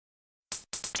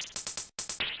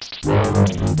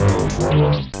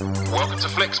Welcome to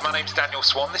Flicks, my name's Daniel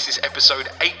Swan. This is episode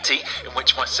 80, in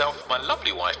which myself and my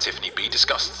lovely wife Tiffany B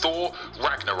discuss Thor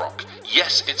Ragnarok.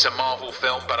 Yes, it's a Marvel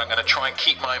film, but I'm going to try and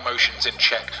keep my emotions in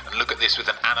check and look at this with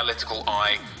an analytical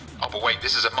eye. Oh, but wait,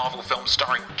 this is a Marvel film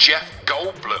starring Jeff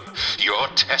Goldblum. You're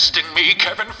testing me,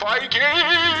 Kevin Feige!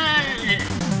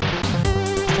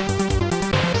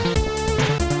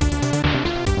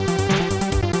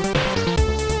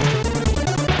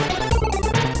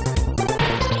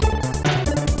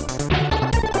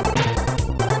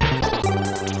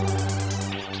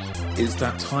 It's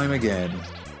that time again,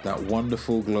 that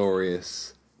wonderful,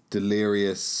 glorious,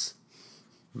 delirious,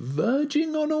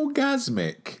 verging on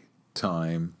orgasmic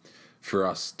time for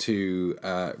us to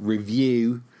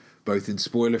review, both in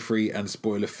spoiler-free and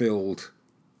spoiler-filled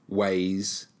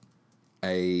ways,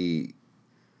 a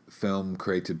film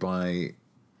created by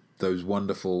those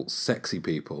wonderful, sexy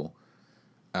people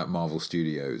at Marvel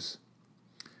Studios.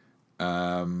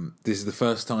 This is the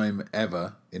first time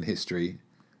ever in history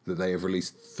that they have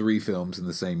released 3 films in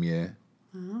the same year.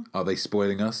 Uh-huh. Are they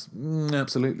spoiling us?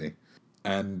 Absolutely.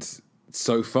 And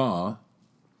so far,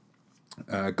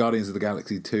 Guardians of the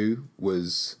Galaxy 2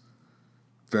 was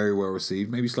very well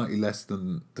received, maybe slightly less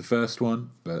than the first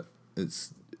one, but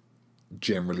it's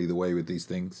generally the way with these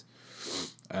things.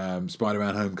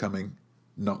 Spider-Man Homecoming,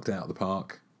 knocked out of the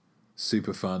park.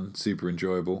 Super fun, super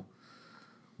enjoyable.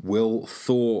 Will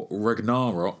Thor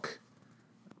Ragnarok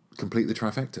complete the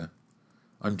trifecta?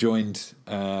 I'm joined,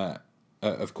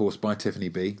 of course, by Tiffany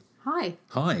B. Hi.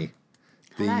 Hi.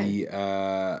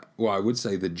 Hello. I would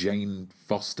say the Jane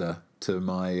Foster to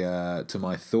my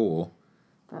Thor,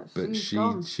 but she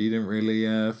didn't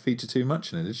really feature too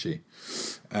much in it, did she?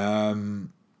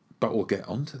 But we'll get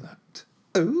onto that.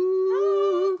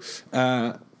 Ooh.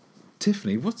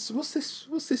 Tiffany, what's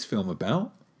this film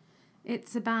about?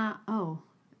 It's about. Oh,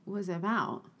 what is it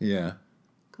about? Yeah.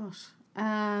 Gosh.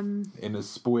 In as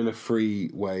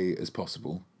spoiler-free way as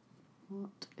possible.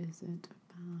 What is it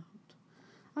about?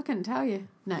 I couldn't tell you.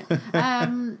 No.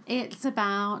 It's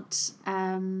about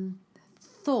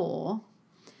Thor.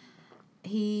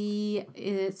 He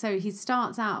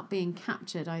starts out being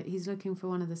captured. He's looking for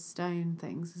one of the stone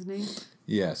things, isn't he?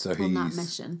 Yeah. So on that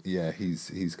mission. Yeah,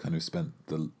 he's kind of spent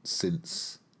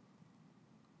since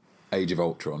Age of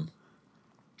Ultron,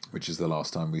 which is the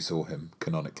last time we saw him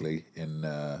canonically in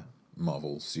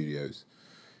Marvel Studios.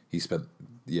 He spent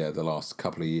the last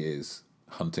couple of years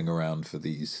hunting around for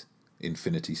these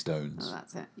Infinity Stones. Oh,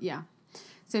 that's it. Yeah.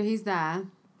 So he's there,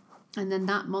 and then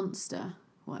that monster,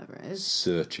 whatever it is,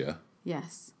 Searcher.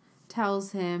 Yes,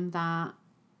 tells him that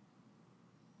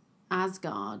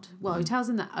Asgard. Well, he tells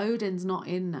him that Odin's not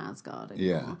in Asgard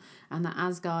anymore, and that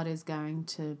Asgard is going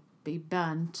to be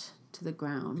burnt to the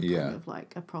ground. Yeah. Kind of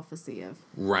like a prophecy of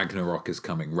Ragnarok is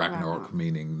coming. Ragnarok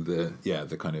meaning the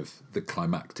kind of the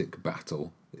climactic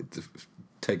battle. It's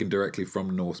taken directly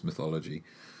from Norse mythology.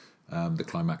 The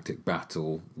climactic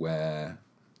battle where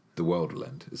the world will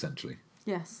end, essentially.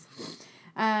 Yes.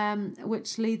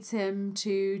 Which leads him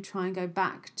to try and go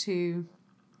back to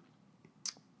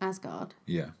Asgard.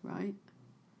 Yeah. Right?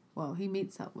 Well, he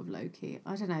meets up with Loki.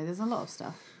 I don't know, there's a lot of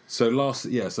stuff. So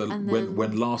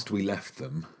when last we left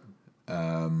them,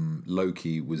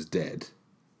 Loki was dead.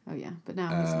 Oh yeah, but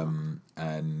now he's not.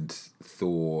 And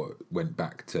Thor went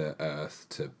back to Earth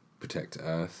to protect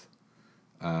Earth.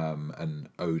 And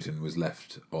Odin was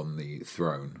left on the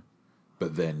throne.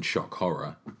 But then, shock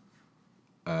horror,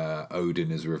 Odin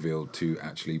is revealed to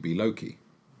actually be Loki,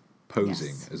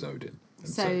 posing as Odin.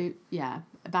 And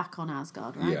back on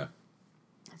Asgard, right? Yeah.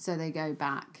 So they go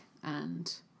back,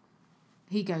 and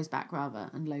he goes back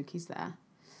rather, and Loki's there.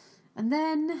 And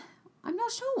then I'm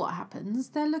not sure what happens.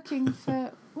 They're looking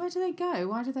for where do they go?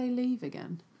 Why do they leave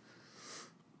again?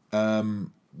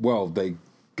 Well, they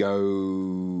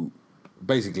go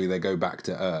back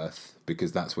to Earth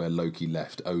because that's where Loki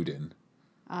left Odin.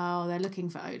 Oh, they're looking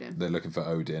for Odin. They're looking for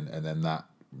Odin, and then that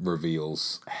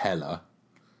reveals Hela,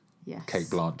 yes, Cate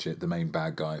Blanchett, the main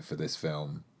bad guy for this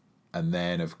film. And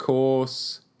then, of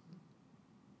course,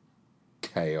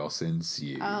 chaos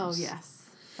ensues. Oh, yes,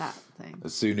 that thing.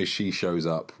 As soon as she shows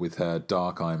up with her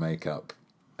dark eye makeup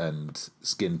and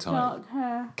skin-tight dark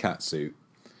hair catsuit,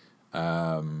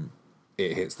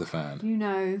 it hits the fan. You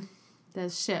know,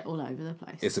 there's shit all over the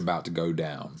place. It's about to go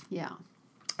down. Yeah.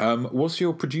 What's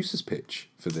your producer's pitch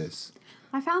for this?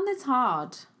 I found this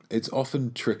hard. It's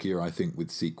often trickier, I think, with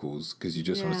sequels because you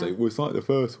just want to say, well, it's like the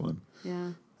first one.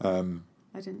 Yeah.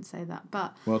 I didn't say that,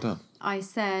 but well done. I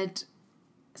said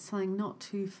something not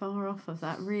too far off of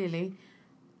that, really.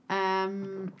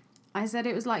 I said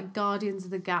it was like Guardians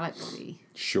of the Galaxy.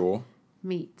 Sure.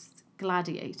 Meets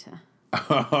Gladiator.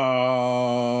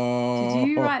 Oh, Did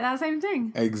you write that same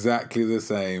thing? exactly the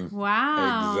same.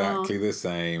 Wow. Exactly the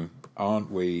same.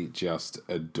 Aren't we just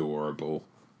adorable?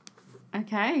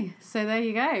 Okay, so there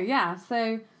you go. Yeah,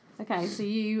 so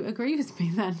you agree with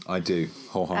me then. I do,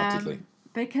 wholeheartedly.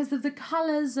 Because of the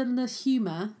colours and the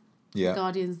humour, Yeah.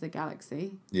 Guardians of the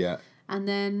Galaxy. Yeah. And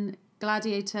then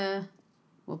Gladiator,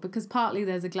 well, because partly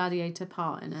there's a Gladiator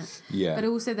part in it. Yeah. But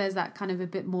also there's that kind of a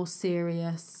bit more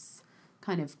serious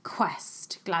kind of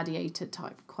quest, Gladiator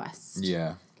type quest.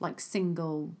 Yeah. Like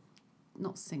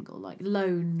like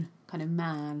lone kind of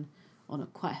man on a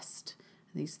quest.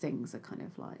 And these things are kind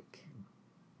of like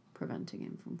preventing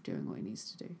him from doing what he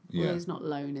needs to do. Yeah. Although he's not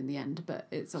lone in the end, but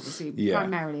it's obviously Yeah.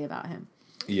 primarily about him.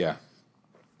 Yeah.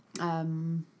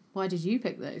 Why did you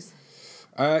pick those?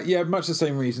 Yeah, much the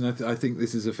same reason. I think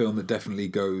this is a film that definitely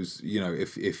goes,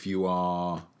 if you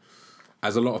are,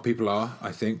 as a lot of people are,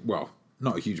 I think, well,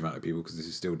 not a huge amount of people because this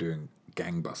is still doing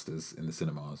gangbusters in the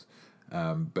cinemas,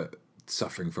 but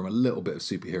suffering from a little bit of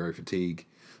superhero fatigue,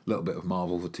 a little bit of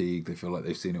Marvel fatigue. They feel like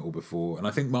they've seen it all before. And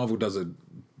I think Marvel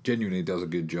genuinely does a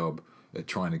good job at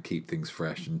trying to keep things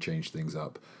fresh and change things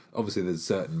up. Obviously, there's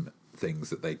certain things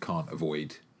that they can't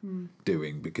avoid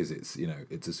doing because it's a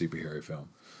superhero film.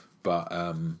 But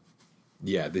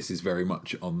this is very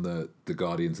much on the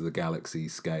Guardians of the Galaxy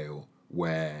scale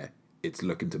where it's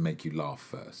looking to make you laugh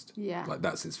first. Yeah. Like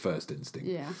that's its first instinct.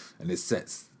 Yeah. And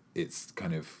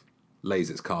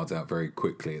lays its cards out very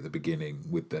quickly at the beginning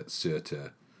with that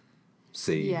Surtur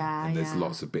scene. Yeah, and there's yeah.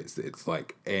 lots of bits that it's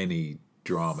like any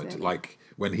drama. Like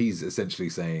when he's essentially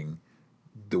saying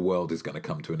the world is going to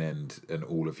come to an end and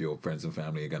all of your friends and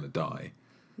family are going to die.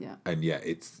 Yeah. And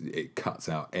it cuts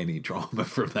out any drama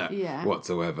from that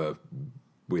whatsoever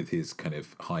with his kind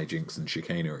of hijinks and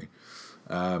chicanery.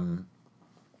 So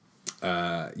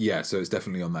it's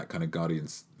definitely on that kind of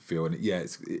Guardians feel. And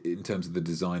it's in terms of the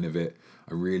design of it,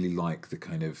 I really like the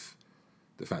kind of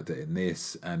the fact that in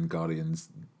this and Guardians,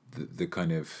 the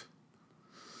kind of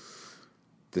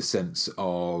the sense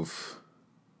of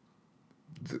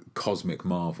the cosmic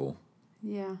Marvel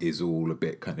is all a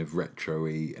bit kind of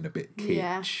retro-y and a bit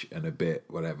kitsch and a bit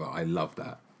whatever. I love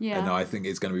that. Yeah. And I think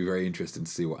it's going to be very interesting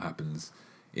to see what happens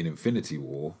in Infinity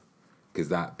War, because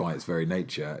that by its very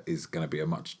nature is going to be a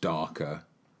much darker,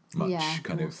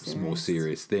 more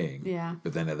serious thing. Yeah.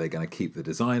 But then are they going to keep the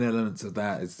design elements of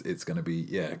that? It's going to be,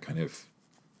 kind of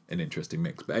an interesting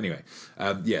mix. But anyway,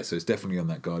 so it's definitely on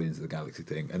that Guardians of the Galaxy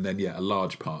thing. And then, a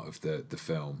large part of the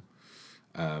film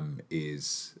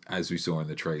is, as we saw in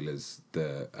the trailers,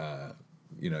 the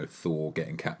Thor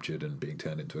getting captured and being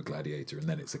turned into a gladiator, and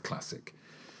then it's a classic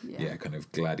kind of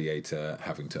gladiator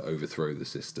having to overthrow the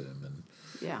system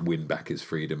and win back his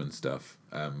freedom and stuff,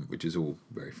 which is all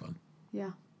very fun.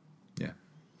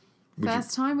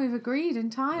 First time we've agreed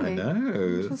entirely. I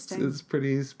know. Interesting. It's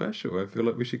pretty special. I feel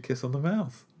like we should kiss on the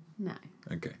mouth. No.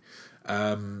 Okay.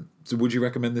 So would you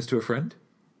recommend this to a friend?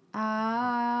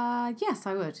 Yes,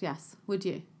 I would. Yes. Would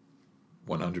you?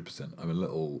 100%. I'm a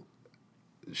little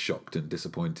shocked and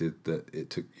disappointed that it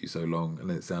took you so long and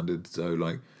it sounded so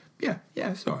like,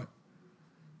 it's all right.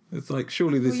 It's like,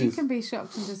 surely this you can be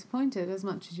shocked and disappointed as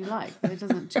much as you like, but it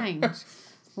doesn't change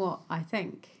what I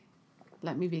think.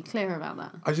 Let me be clear about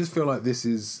that. I just feel like this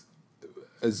is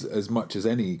as much as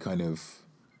any kind of...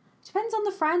 Depends on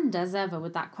the friend, as ever,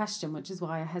 with that question, which is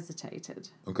why I hesitated.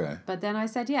 Okay. But then I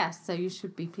said yes, so you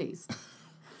should be pleased.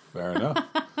 Fair enough.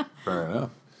 Fair enough.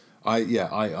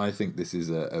 I think this is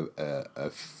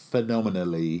a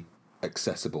phenomenally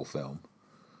accessible film.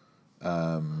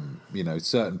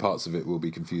 Certain parts of it will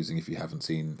be confusing if you haven't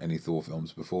seen any Thor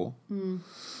films before.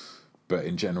 But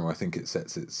in general, I think it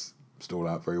sets its stall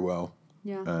out very well.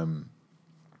 Yeah.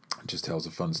 It just tells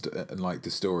a fun story, and like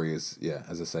the story is,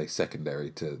 as I say,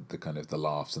 secondary to the kind of the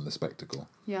laughs and the spectacle.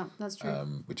 Yeah, that's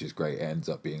true. Which is great. It ends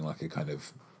up being like a kind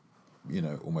of,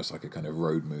 almost like a kind of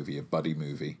road movie, a buddy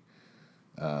movie,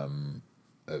 of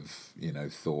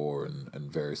Thor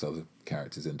and various other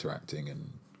characters interacting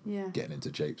and getting into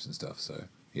japes and stuff. So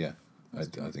I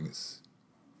think it's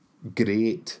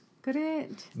great.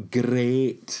 Great.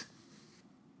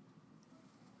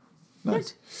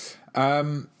 Nice.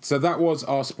 So that was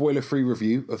our spoiler-free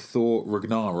review of Thor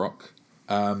Ragnarok.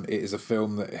 It is a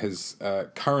film that has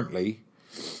currently,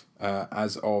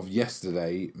 as of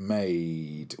yesterday,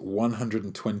 made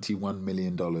 $121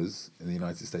 million in the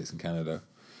United States and Canada,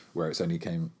 where it's only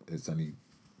been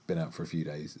out for a few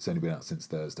days. It's only been out since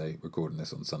Thursday, recording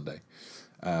this on Sunday.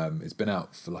 It's been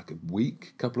out for like a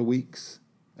couple of weeks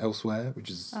elsewhere, which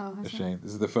is a shame.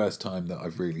 This is the first time that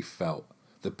I've really felt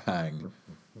the pang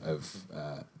of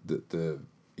the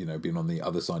being on the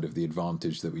other side of the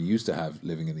advantage that we used to have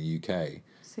living in the UK.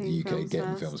 Seeing the UK films getting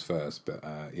first. films first, but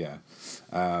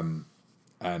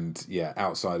and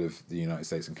outside of the United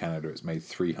States and Canada, it's made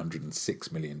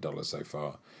 $306 million so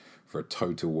far, for a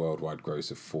total worldwide gross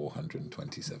of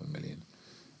 $427 million.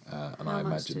 And How I much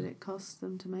imagine did it cost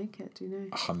them to make it? Do you know?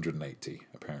 180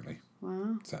 apparently.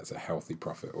 Wow. So that's a healthy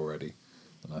profit already,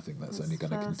 and I think that's That's only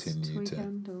going to first continue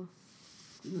weekend or...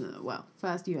 No, well,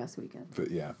 first US weekend. But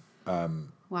yeah,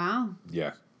 Wow.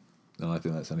 yeah, and I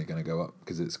think that's only going to go up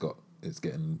because it's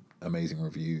getting amazing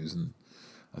reviews, and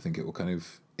I think it will kind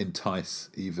of entice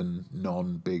even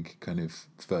non-big kind of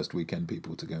first weekend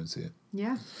people to go and see it.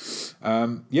 Yeah.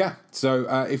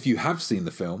 So if you have seen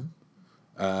the film,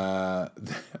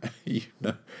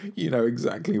 you know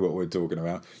exactly what we're talking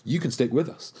about. You can stick with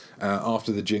us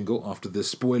after the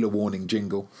spoiler warning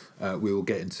jingle. We will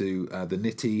get into the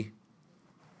nitty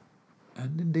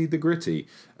and indeed the gritty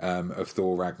of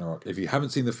Thor Ragnarok. If you haven't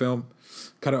seen the film,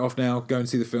 cut it off now, go and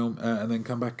see the film, and then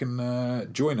come back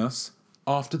and join us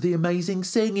after the amazing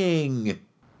singing.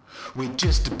 We're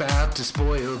just about to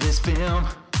spoil this film,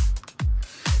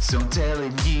 so I'm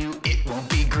telling you it won't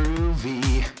be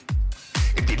groovy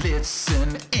if you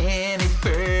listen any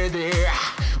further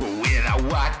without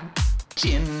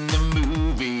watching the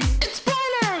movie. It's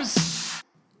spoilers!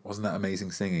 Wasn't that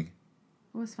amazing singing?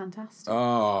 It was fantastic.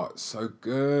 Oh, so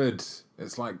good.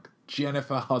 It's like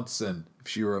Jennifer Hudson if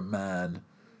she were a man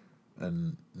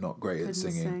and not great at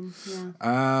Couldn't singing. sing,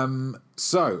 yeah.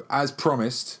 So, as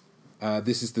promised,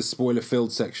 this is the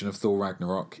spoiler-filled section of Thor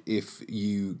Ragnarok. If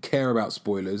you care about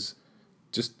spoilers,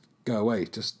 just go away.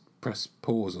 Just press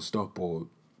pause or stop or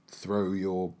throw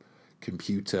your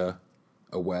computer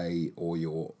away or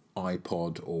your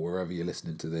iPod or wherever you're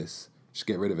listening to this. Just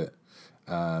get rid of it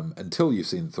until you've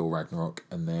seen Thor Ragnarok,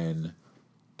 and then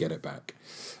get it back.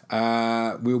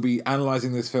 We'll be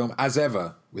analysing this film, as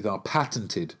ever, with our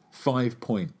patented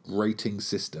 5-point rating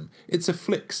system. It's a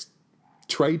Flix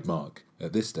trademark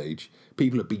at this stage.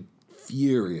 People would be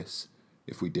furious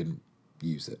if we didn't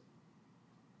use it.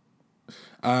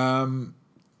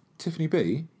 Tiffany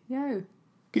B, Yo.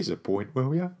 give us a point,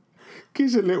 will ya? Give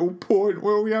us a little point,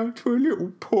 will ya, to a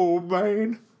little poor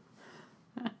man.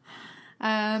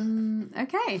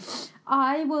 Okay.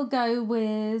 I will go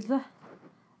with the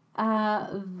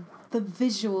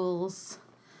visuals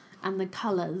and the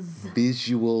colours.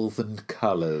 Visuals and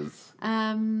colours.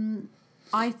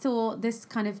 I thought this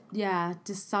kind of,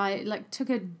 took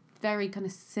a very kind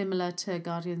of similar to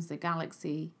Guardians of the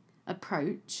Galaxy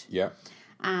approach. Yeah.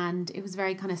 And it was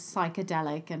very kind of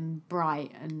psychedelic and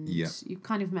bright, and Yeah. you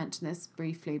kind of mentioned this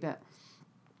briefly, but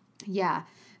yeah,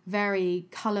 very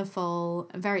colourful,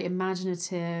 very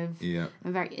imaginative, Yeah.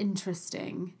 and very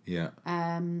interesting. Yeah.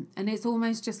 And it's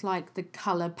almost just like the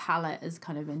colour palette has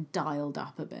kind of been dialed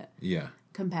up a bit Yeah.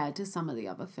 compared to some of the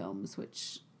other films,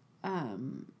 which, are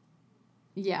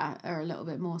a little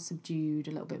bit more subdued,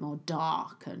 a little bit more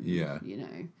dark,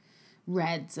 and,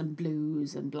 reds and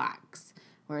blues and blacks.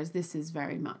 Whereas this is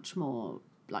very much more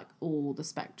like all the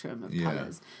spectrum of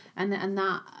colours. And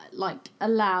that like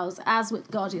allows, as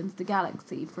with Guardians of the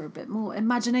Galaxy, for a bit more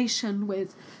imagination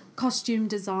with costume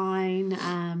design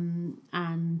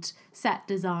and set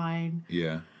design,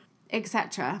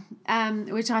 etc.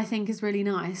 Which I think is really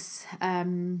nice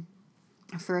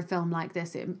for a film like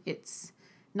this. It's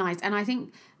nice. And I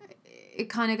think it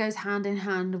kind of goes hand in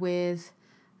hand with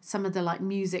some of the like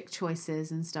music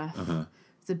choices and stuff.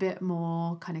 It's a bit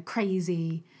more kind of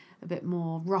crazy, a bit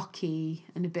more rocky,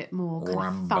 and a bit more kind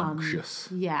rambunctious.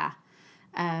 of fun. Yeah.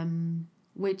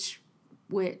 Which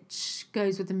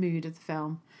goes with the mood of the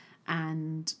film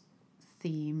and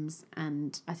themes,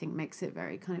 and I think makes it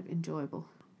very kind of enjoyable.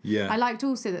 Yeah. I liked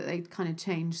also that they kind of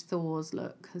changed Thor's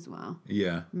look as well.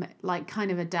 Yeah. Like kind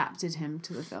of adapted him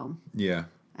to the film. Yeah.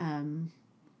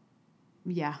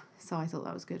 So I thought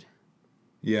that was good.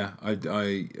 Yeah, it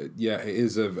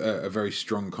is a very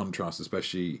strong contrast,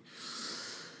 especially,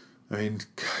 I mean,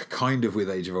 kind of with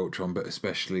Age of Ultron, but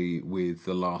especially with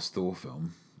the last Thor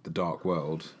film, The Dark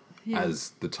World,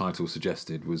 as the title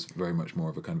suggested, was very much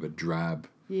more of a kind of a drab,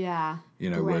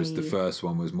 whereas the first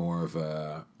one was more of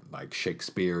a like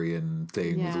Shakespearean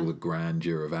thing with all the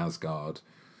grandeur of Asgard.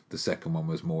 The second one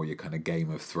was more your kind of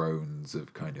Game of Thrones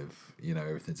of kind of,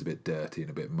 everything's a bit dirty and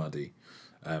a bit muddy.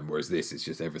 Whereas this is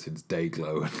just everything's day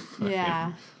glow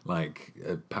and like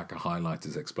a pack of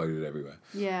highlighters exploded everywhere.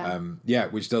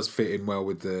 Which does fit in well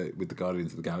with the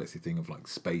Guardians of the Galaxy thing of like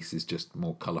space is just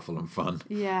more colourful and fun.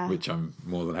 Which I'm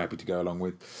more than happy to go along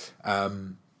with.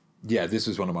 This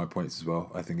was one of my points as well.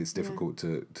 I think it's difficult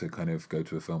to kind of go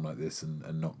to a film like this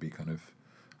and not be kind of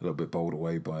a little bit bowled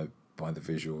away by the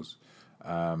visuals.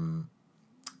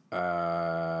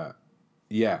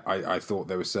 Yeah, I thought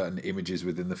there were certain images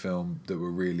within the film that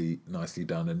were really nicely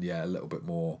done, and a little bit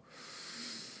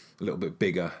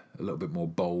bigger, a little bit more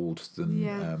bold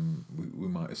than we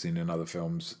might have seen in other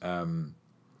films.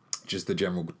 Just the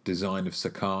general design of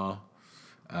Sakaar,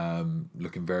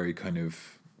 looking very kind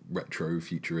of retro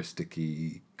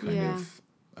futuristic-y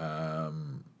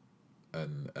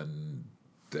and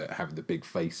having the big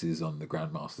faces on the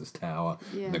Grandmaster's tower,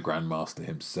 and the Grandmaster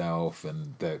himself,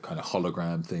 and the kind of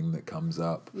hologram thing that comes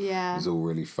up. Yeah. It was all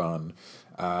really fun.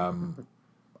 I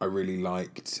really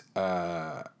liked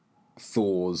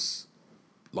Thor's,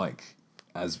 like,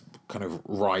 as kind of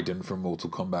Raiden from Mortal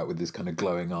Kombat with his kind of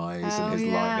glowing eyes and his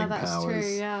lightning powers.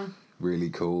 True, yeah. Really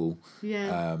cool.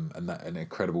 Yeah. And that an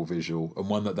incredible visual, and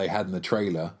one that they had in the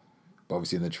trailer, but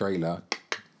obviously in the trailer,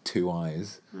 2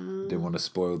 eyes. Didn't want to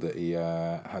spoil that he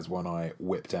has 1 eye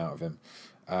whipped out of him.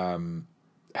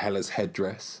 Hela's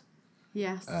headdress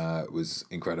Yes. was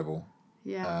incredible.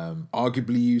 Yeah.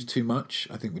 Arguably used too much.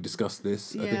 I think we discussed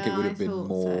this. I think it would have been thought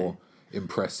more so.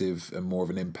 impressive and more of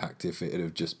an impact if it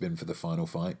had just been for the final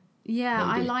fight. Yeah,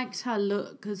 maybe. I liked her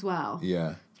look as well. Yeah.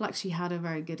 I feel like she had a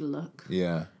very good look.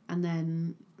 Yeah. And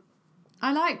then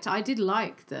I did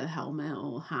like the helmet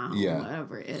or hat or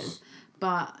whatever it is.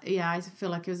 But yeah, I feel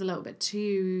like it was a little bit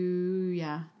too,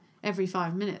 every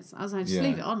 5 minutes. I was like, just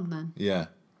leave it on then. Yeah.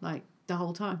 Like the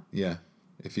whole time. Yeah.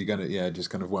 If you're going to, just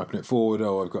kind of wiping it forward,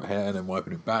 I've got hair, and then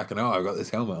wiping it back, and I've got this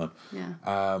helmet on. Yeah.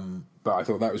 But I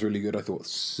thought that was really good. I thought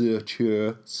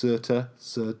Surtur,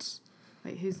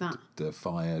 Wait, who's that? the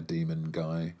fire demon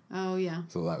guy. Oh, yeah. I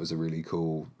thought that was a really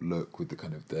cool look with the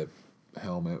kind of the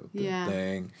helmet with the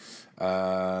thing.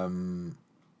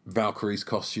 Valkyrie's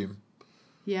costume.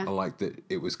 Yeah. I like that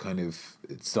it was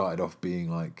it started off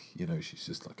being like, she's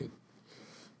just like a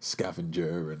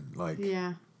scavenger and like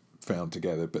found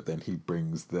together, but then he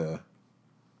brings the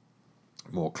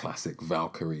more classic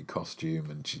Valkyrie costume,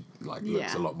 and she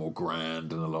looks a lot more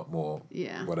grand and a lot more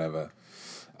whatever.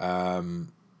 So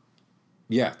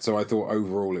I thought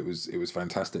overall it was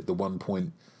fantastic. The one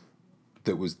point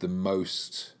that was the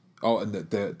most and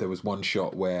there was one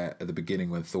shot where at the beginning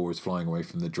when Thor is flying away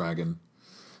from the dragon,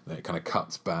 then it kind of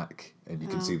cuts back and you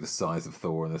can see the size of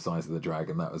Thor and the size of the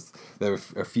dragon. There were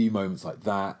a few moments like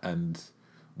that, and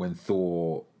when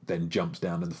Thor then jumps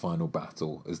down in the final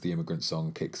battle as the Immigrant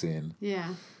Song kicks in.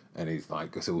 Yeah. And he's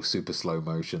like, it's all super slow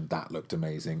motion. That looked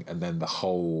amazing. And then the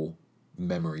whole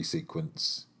memory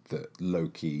sequence that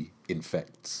Loki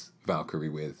infects Valkyrie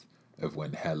with, of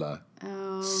when Hela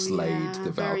slayed the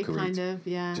Valkyrie. Very kind of,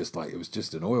 Just like, it was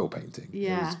just an oil painting.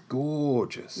 Yeah. It was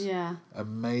gorgeous. Yeah.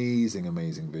 Amazing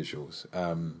visuals.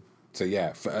 And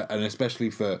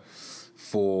especially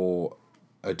for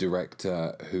a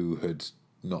director who had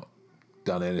not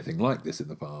done anything like this in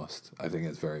the past, I think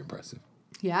it's very impressive.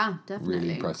 Yeah, definitely.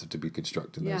 Really impressive to be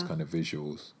constructing those kind of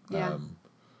visuals. Yeah.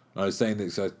 I was saying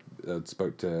this, I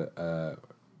spoke to a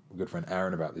good friend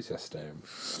Aaron about this yesterday.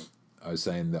 I was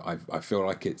saying that I feel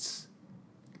like it's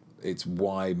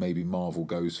why maybe Marvel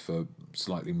goes for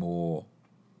slightly more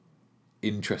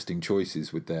interesting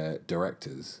choices with their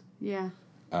directors. Yeah.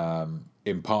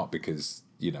 In part because,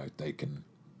 they can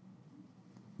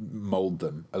mould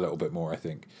them a little bit more, I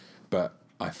think. But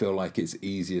I feel like it's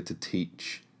easier to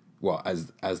teach,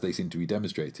 as they seem to be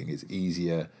demonstrating, it's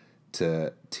easier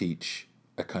to teach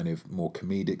a kind of more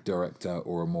comedic director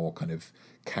or a more kind of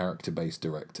character-based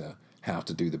director how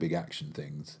to do the big action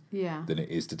things than it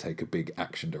is to take a big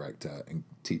action director and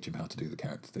teach him how to do the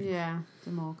character things. Yeah,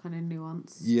 the more kind of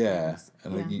nuance. Yeah,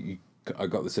 and I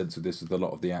got the sense of this with a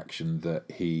lot of the action that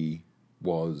he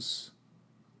was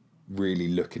really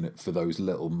looking at for those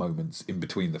little moments in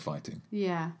between the fighting.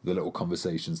 Yeah. The little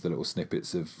conversations, the little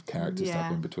snippets of character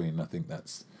stuff in between. I think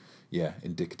that's,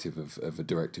 indicative of a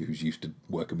director who's used to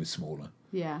working with smaller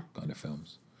kind of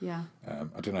films. Yeah.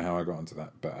 I don't know how I got onto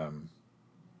that, but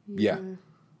no,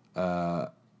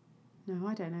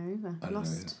 I don't know either. I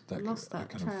lost that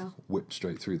kind trail. of whipped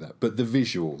straight through that. But the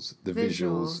visuals,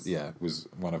 was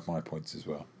one of my points as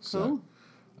well. Cool.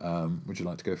 So, would you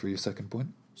like to go for your second point?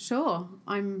 Sure.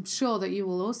 I'm sure that you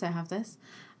will also have this.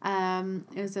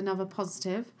 It was another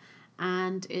positive,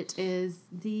 and it is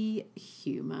the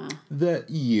humour. The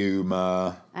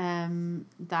humour.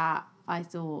 That I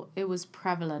thought it was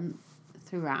prevalent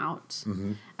throughout.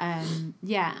 Mm-hmm.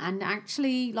 And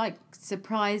actually,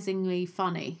 surprisingly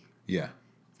funny. Yeah.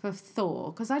 For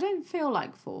Thor, because I don't feel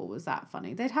like Thor was that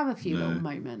funny. They'd have a few little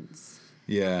moments.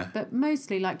 Yeah. But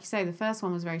mostly, like you say, the first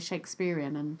one was very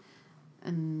Shakespearean, and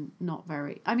and not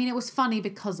very... I mean, it was funny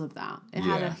because of that. It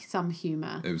had some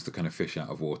humour. It was the kind of fish out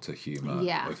of water humour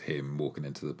of him walking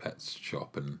into the pet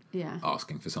shop and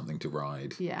asking for something to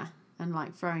ride. Yeah, and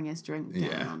like throwing his drink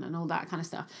down and all that kind of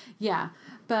stuff. Yeah,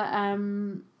 but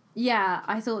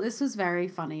I thought this was very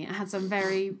funny. It had some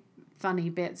very funny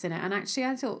bits in it. And actually,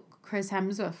 I thought Chris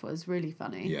Hemsworth was really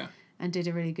funny. Yeah. And did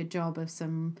a really good job of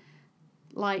some,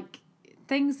 like,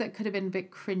 things that could have been a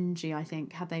bit cringy, I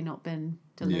think, had they not been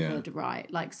delivered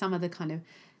right. Like some of the kind of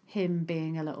him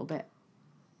being a little bit,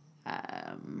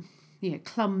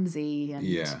 clumsy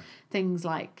and things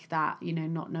like that,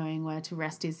 not knowing where to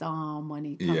rest his arm when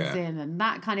he comes in and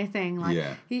that kind of thing. Like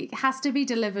he has to be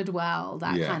delivered well,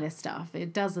 that kind of stuff.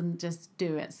 It doesn't just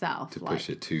do itself. To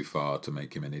push it too far to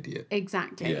make him an idiot.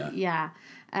 Exactly. Yeah.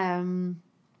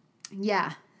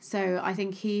 So I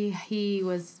think he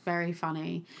was very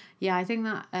funny. Yeah, I think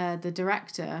that the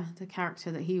director, the character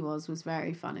that he was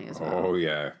very funny as well. Oh,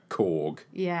 yeah. Korg.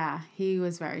 Yeah, he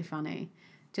was very funny.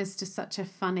 Just such a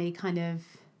funny kind of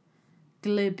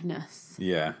glibness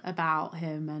about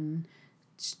him and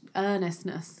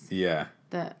earnestness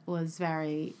that was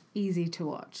very easy to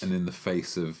watch. And in the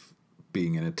face of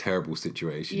being in a terrible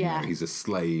situation, he's a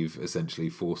slave essentially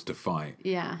forced to fight.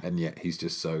 Yeah. And yet he's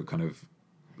just so kind of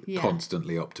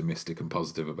constantly optimistic and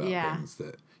positive about things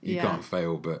that you can't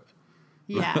fail. But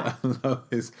I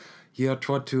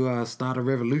tried to start a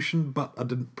revolution, but I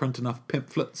didn't print enough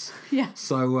pamphlets. Yeah.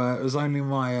 So it was only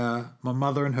my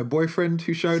mother and her boyfriend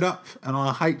who showed up, and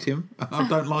I hate him. I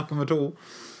don't like him at all.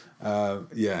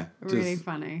 Really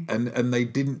funny. And they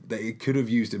could have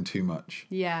used him too much.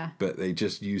 Yeah. But they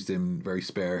just used him very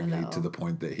sparingly to the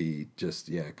point that he just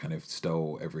kind of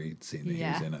stole every scene that he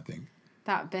was in, I think.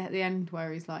 That bit at the end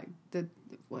where he's like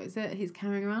what is it? He's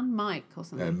carrying around Mike or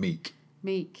something.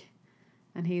 Meek.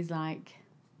 And he's like,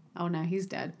 oh no, he's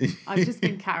dead. I've just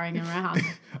been carrying him around.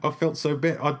 I felt so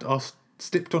bad. I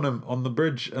stepped on him on the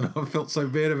bridge and I felt so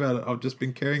bad about it. I've just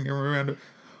been carrying him around.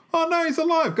 Oh no, he's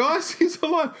alive, guys. He's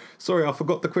alive. Sorry, I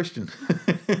forgot the question.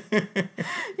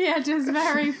 Yeah, just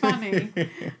very funny.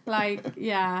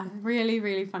 Really,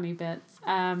 really funny bits.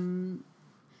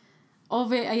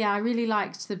 Of it, I really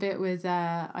liked the bit with,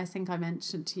 I think I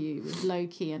mentioned to you, with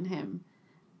Loki and him,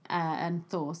 and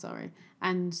Thor,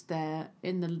 and they're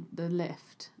in the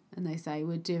lift, and they say,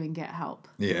 we're doing Get Help.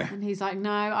 Yeah. And he's like, no,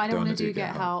 I don't want to do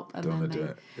Get Help. And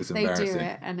then they do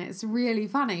it, and it's really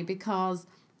funny because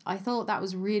I thought that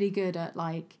was really good at,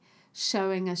 like,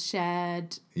 showing a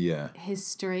shared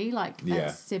history, like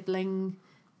a sibling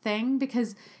thing,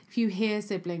 because if you hear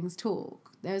siblings talk,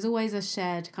 there's always a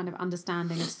shared kind of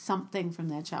understanding of something from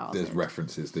their childhood. There's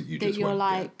references that you're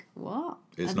like, what?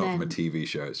 It's not from a TV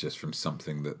show, it's just from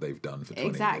something that they've done for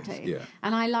 20 years. Yeah.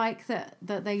 And I like that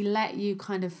they let you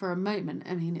kind of, for a moment,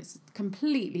 I mean, it's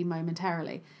completely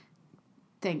momentarily,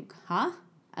 think, huh?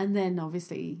 And then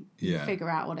obviously you figure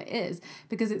out what it is.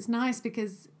 Because it's nice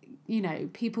because,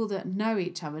 people that know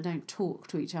each other don't talk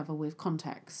to each other with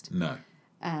context. No.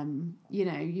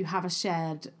 You have a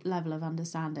shared level of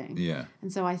understanding. Yeah.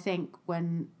 And so I think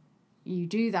when you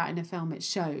do that in a film, it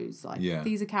shows, like,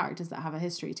 these are characters that have a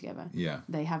history together. Yeah.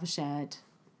 They have a shared,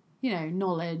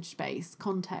 knowledge base,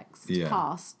 context,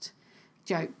 past,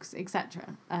 jokes,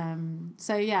 etc.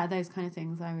 Those kind of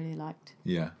things I really liked.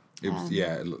 Yeah. It was,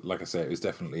 like I said, it was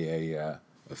definitely a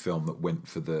film that went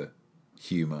for the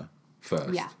humour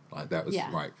first. Yeah. Like, that was,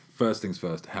 right, first things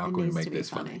first, how can we make this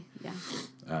funny? Yeah.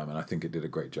 And I think it did a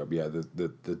great job. Yeah,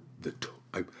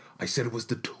 I said it was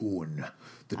the tone,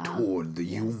 the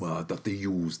humour that they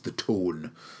used, the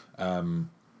tone. As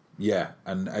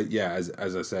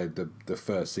I said, the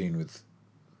first scene with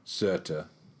Surtur,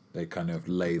 they kind of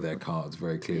lay their cards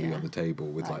very clearly on the table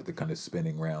with like the kind of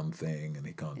spinning round thing, and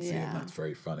he can't see it. And that's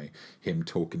very funny. Him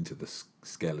talking to the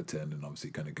skeleton and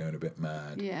obviously kind of going a bit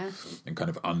mad, and kind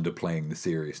of underplaying the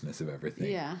seriousness of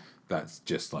everything. Yeah, that's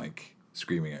just like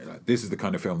screaming at you, like, this is the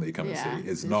kind of film that you come and see.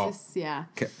 It's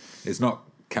not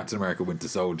Captain America Winter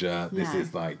Soldier. This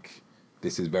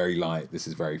is very light. This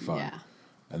is very fun. Yeah.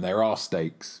 And there are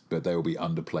stakes, but they will be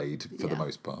underplayed for the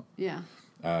most part. Yeah.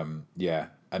 And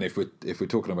if we're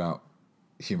talking about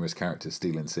humorous characters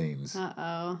stealing scenes,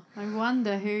 I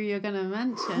wonder who you're going to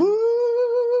mention. Woo!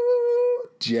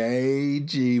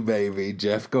 JG baby,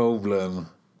 Jeff Goldblum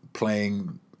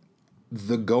playing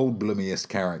the Goldblumiest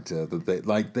character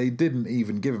that they didn't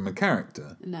even give him a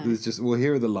character. No. It's just, well,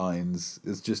 here are the lines.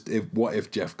 It's just, what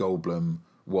if Jeff Goldblum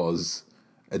was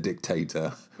a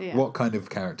dictator? Yeah. What kind of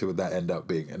character would that end up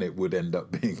being? And it would end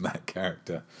up being that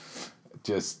character.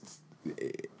 Just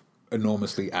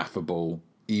enormously affable,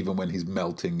 even when he's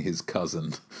melting his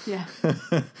cousin. Yeah.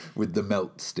 With the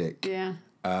melt stick. Yeah.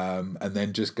 And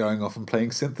then just going off and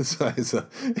playing synthesizer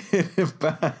in a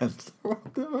band.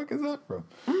 What the fuck is that from?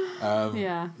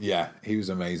 Yeah, he was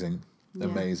amazing.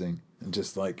 Amazing. And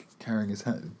just like carrying his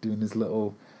hand, doing his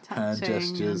little hand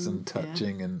gestures and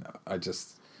touching, and I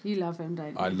just... You love him,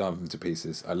 don't you? I love him to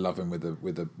pieces. I love him with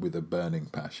a burning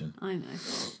passion. I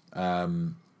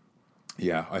know.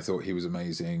 Yeah, I thought he was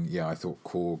amazing. Yeah, I thought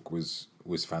Korg was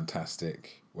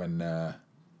fantastic when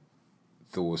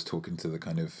Thor was talking to the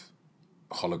kind of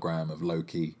hologram of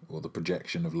Loki, or the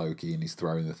projection of Loki, and he's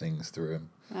throwing the things through him.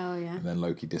 Oh, yeah. And then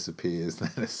Loki disappears.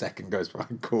 Then a second goes by,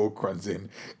 and Korg runs in,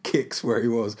 kicks where he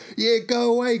was. Yeah,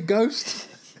 go away, ghost.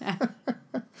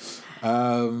 Yeah,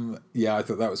 I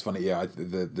thought that was funny. Yeah,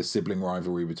 the sibling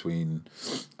rivalry between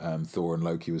Thor and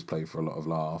Loki was played for a lot of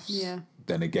laughs. Yeah.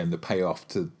 Then again, the payoff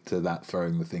to that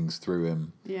throwing the things through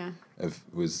him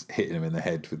was hitting him in the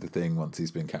head with the thing once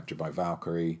he's been captured by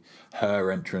Valkyrie.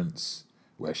 Her entrance,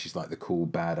 where she's like the cool,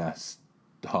 badass,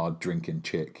 hard drinking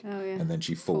chick, and then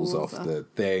she falls off the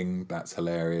thing. That's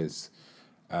hilarious.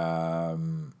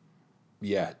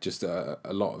 Yeah, just a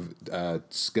lot of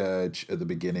Scourge at the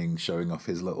beginning showing off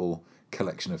his little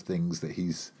collection of things that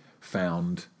he's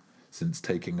found since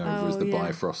taking over as the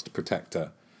Bifrost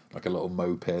protector, like a little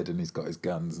moped, and he's got his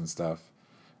guns and stuff.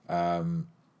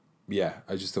 Yeah,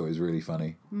 I just thought it was really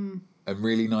funny. And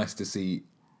really nice to see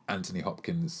Anthony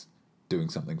Hopkins doing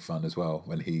something fun as well,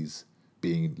 when he's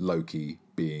being Loki,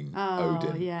 being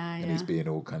Odin, and he's being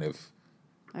all kind of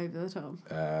over the top,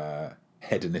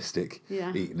 hedonistic,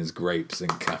 eating his grapes and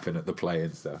clapping at the play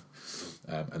and stuff.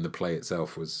 And the play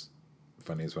itself was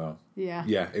funny as well.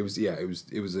 It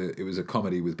was a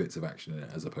comedy with bits of action in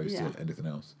it, as opposed to anything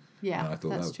else. And I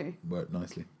thought that true. Worked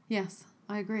nicely. Yes,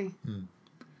 I agree.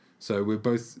 So we've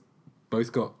both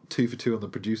got 2 for 2 on the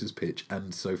producer's pitch,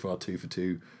 and so far 2 for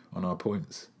 2 on our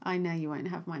points. I know you won't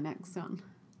have my next one.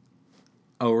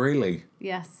 Oh, really?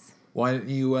 Yes. Why don't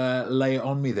you lay it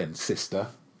on me then, sister?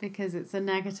 Because it's a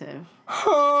negative.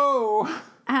 Oh!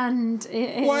 And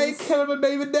it is... Why are you killing my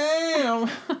baby down?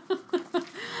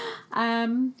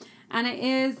 And it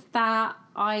is that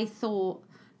I thought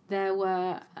there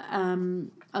were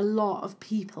a lot of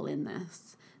people in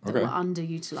this that were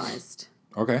underutilised.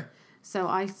 Okay. So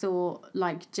I thought,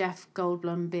 like, Jeff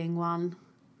Goldblum being one.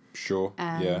 Sure,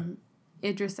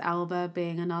 Idris Elba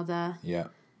being another. Yeah.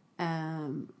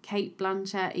 Kate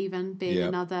Blanchett even being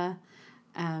another.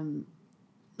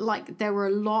 Like, there were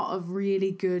a lot of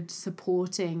really good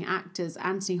supporting actors.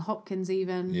 Anthony Hopkins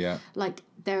even. Yeah. Like,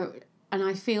 there... And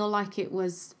I feel like it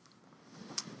was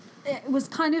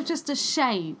kind of just a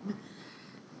shame.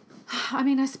 I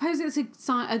mean, I suppose it's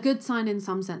a good sign in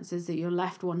some senses that you're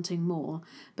left wanting more.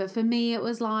 But for me, it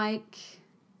was like...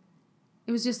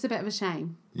 It was just a bit of a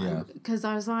shame. Yeah. Because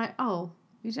I was like, oh,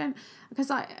 you don't...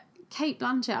 Because Kate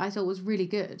Blanchett, I thought, was really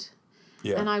good.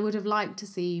 Yeah. And I would have liked to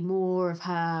see more of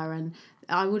her, and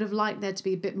I would have liked there to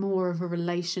be a bit more of a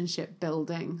relationship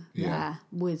building there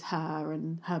with her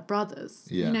and her brothers.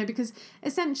 Yeah. You know, because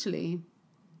essentially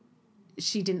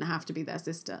she didn't have to be their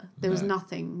sister. There was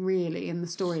nothing really in the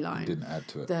storyline. Didn't add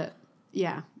to it. That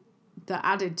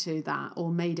added to that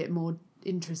or made it more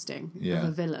interesting of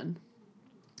a villain.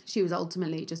 She was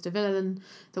ultimately just a villain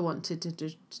that wanted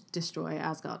to destroy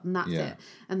Asgard, and that's it.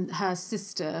 And her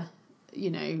sister,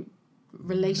 you know,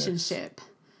 relationship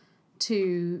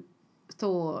to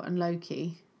Thor and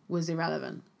Loki was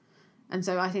irrelevant. And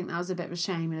so I think that was a bit of a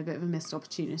shame and a bit of a missed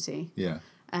opportunity. Yeah.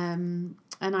 And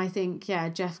I think,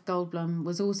 Jeff Goldblum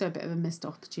was also a bit of a missed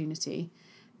opportunity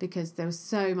because there was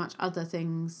so much other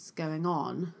things going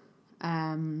on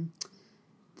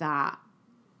that,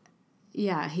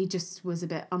 he just was a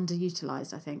bit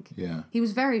underutilised, I think. Yeah. He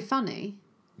was very funny.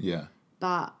 Yeah.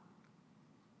 But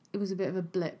it was a bit of a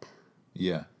blip.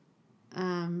 Yeah.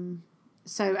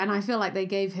 So, and I feel like they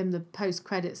gave him the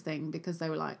post-credits thing because they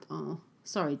were like, oh,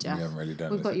 sorry, Jeff. You haven't really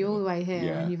done We've got you all the way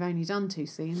here and you've only done 2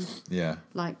 scenes. Yeah.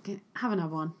 Like, have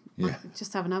another one. Yeah.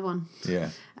 Just have another one.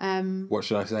 Yeah. What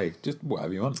should I say? Just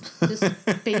whatever you want. Just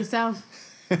be yourself.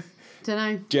 Don't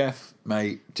know. Jeff,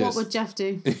 mate. What would Jeff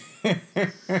do?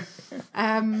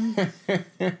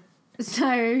 So,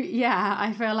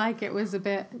 I feel like it was a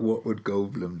bit... What would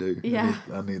Goldblum do? Yeah.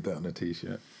 I need that on a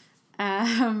T-shirt.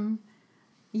 So,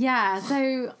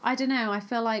 I don't know. I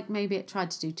feel like maybe it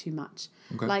tried to do too much.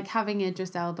 Okay. Like, having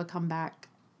Idris Elba come back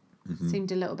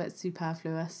seemed a little bit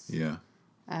superfluous. Yeah.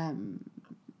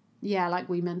 Like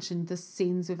we mentioned, the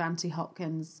scenes with Anthony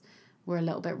Hopkins were a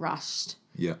little bit rushed.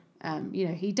 Yeah. You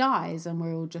know, he dies and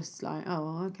we're all just like,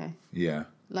 oh, okay. Yeah.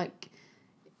 Like,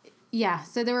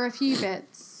 so there were a few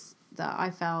bits that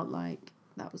I felt like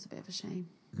that was a bit of a shame.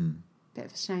 Bit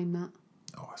of a shame, that.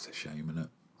 Oh, that's a shame, isn't it?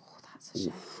 Oh, that That's a shame.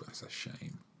 Oof, that's a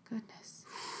shame. Goodness.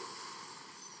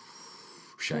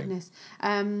 Shame. Goodness.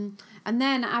 And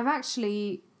then I've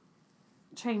actually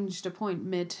changed a point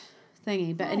mid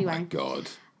thingy, but anyway. Oh my God.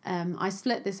 I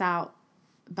split this out,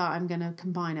 but I'm going to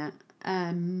combine it.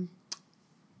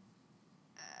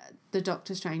 The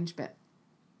Doctor Strange bit.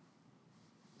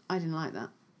 I didn't like that.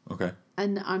 Okay.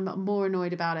 And I'm more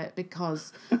annoyed about it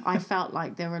because I felt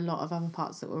like there were a lot of other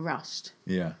parts that were rushed.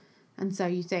 Yeah. And so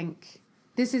you think,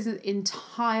 this is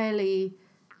entirely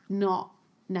not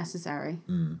necessary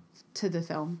to the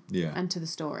film and to the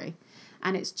story.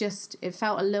 And it's just, it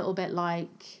felt a little bit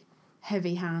like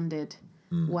heavy-handed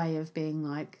way of being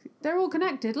like, they're all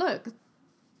connected, look,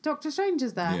 Doctor Strange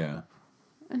is there. Yeah.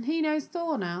 And he knows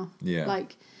Thor now. Yeah.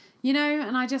 Like, you know,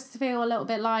 and I just feel a little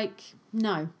bit like,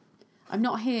 no, I'm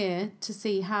not here to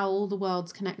see how all the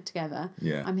worlds connect together.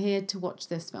 Yeah. I'm here to watch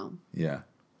this film. Yeah.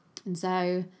 And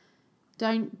so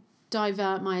don't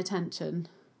divert my attention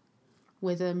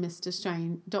with a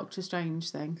Doctor Strange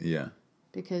thing, Yeah.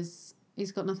 because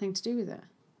he's got nothing to do with it.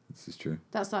 This is true.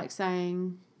 That's like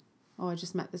saying, oh, I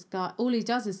just met this guy. All he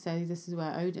does is say this is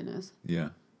where Odin is. Yeah.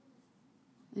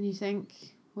 And you think,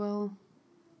 well,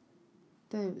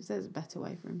 there's a better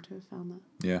way for him to have found that.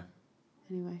 Yeah.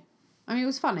 Anyway. I mean, it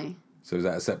was funny. So is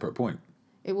that a separate point?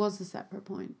 It was a separate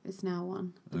point. It's now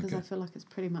one. Because Okay. I feel like it's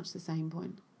pretty much the same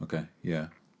point. Okay. Yeah.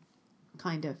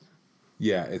 Kind of.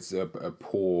 Yeah. It's a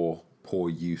poor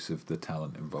use of the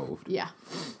talent involved. Yeah.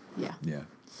 Yeah. Yeah.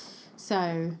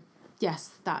 So, yes,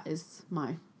 that is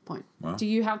my point. Wow. Do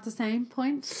you have the same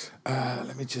point?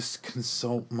 Let me just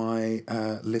consult my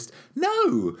list.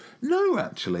 No,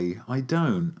 actually, I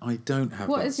don't. I don't have.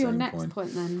 What that is your same next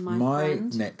point then, my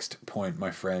friend? My next point,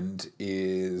 my friend,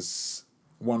 is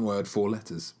one word, 4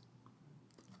 letters.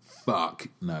 Fuck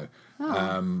no.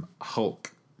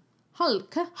 Hulk.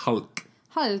 Hulk. Hulk.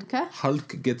 Hulk.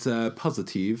 Hulk gets a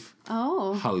positive.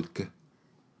 Oh. Hulk.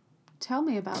 Tell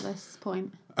me about this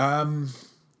point.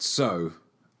 So,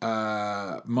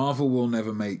 Marvel will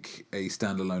never make a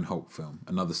standalone Hulk film,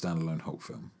 another standalone Hulk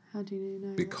film, How do you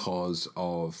know? because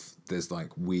of there's like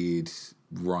weird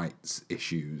rights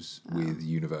issues with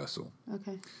Universal.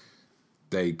 Okay.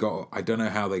 I don't know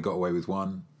how they got away with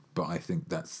one, but I think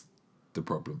that's the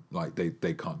problem. Like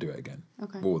they can't do it again.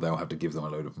 Okay. Or they'll have to give them a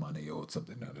load of money or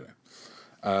something. I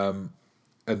don't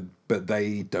know. But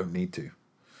they don't need to,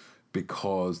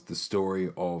 because the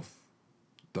story of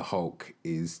the Hulk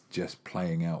is just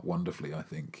playing out wonderfully, I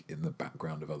think, in the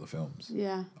background of other films.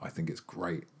 Yeah. I think it's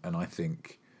great. And I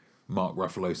think Mark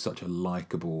Ruffalo is such a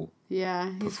likeable Yeah,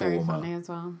 he's very performer. funny as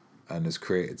well. And has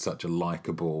created such a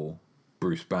likeable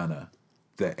Bruce Banner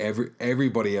that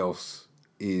everybody else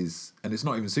is, and it's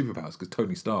not even superpowers, because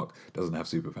Tony Stark doesn't have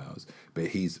superpowers, but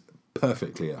he's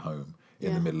perfectly at home in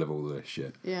Yeah. the middle of all this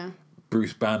shit. Yeah.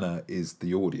 Bruce Banner is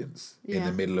the audience in Yeah.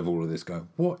 the middle of all of this going,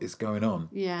 what is going on?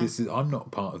 Yeah. I'm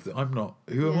not part of who am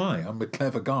Yeah. I? I'm a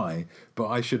clever guy, but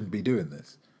I shouldn't be doing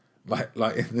this. Like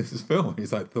in this film,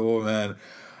 he's like, Thor, man,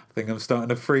 I think I'm starting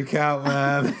to freak out,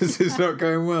 man. This is not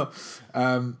going well.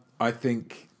 I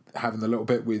think having a little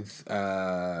bit with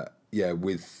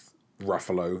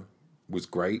Ruffalo was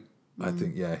great. I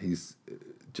think, he's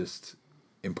just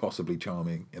impossibly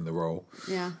charming in the role.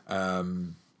 Yeah.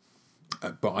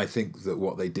 But I think that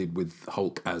what they did with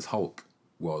Hulk as Hulk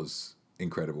was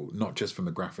incredible, not just from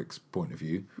a graphics point of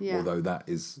view, Yeah. although that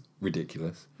is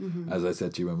ridiculous. As I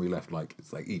said to you when we left, like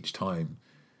it's like each time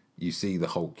you see the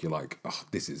Hulk, you're like, oh,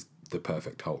 this is the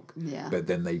perfect Hulk. Yeah. But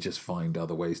then they just find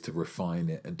other ways to refine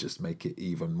it and just make it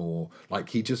even more like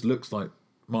he just looks like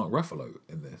Mark Ruffalo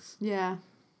in this. Yeah.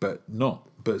 But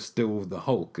still the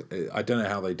Hulk. I don't know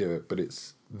how they do it, but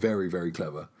it's very, very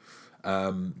clever.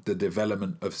 The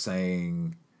development of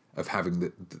having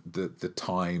the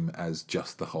time as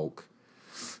just the Hulk,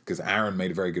 because Aaron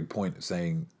made a very good point of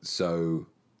saying, so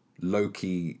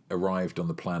Loki arrived on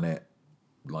the planet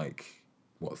like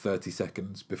 30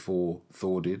 seconds before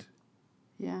Thor did,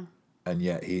 Yeah. and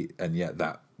yet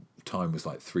that time was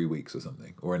like 3 weeks or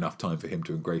something, or enough time for him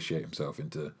to ingratiate himself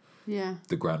into Yeah.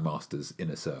 the Grandmaster's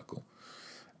inner circle.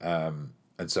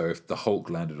 And so if the Hulk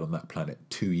landed on that planet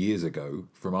 2 years ago,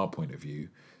 from our point of view,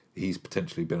 he's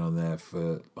potentially been on there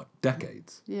for like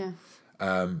decades, Yeah.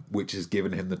 which has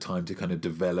given him the time to kind of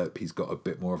develop. He's got a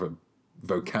bit more of a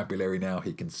vocabulary now.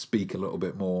 He can speak a little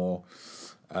bit more.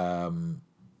 And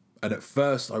at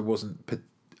first I wasn't,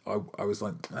 I was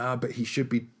like, but he should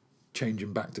be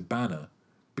changing back to Banner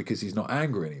because he's not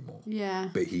angry anymore. Yeah.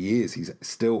 But he is. He's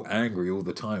still angry all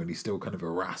the time, and he's still kind of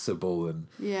irascible and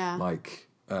Yeah. like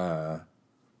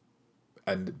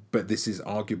but this is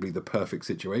arguably the perfect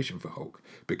situation for Hulk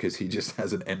because he just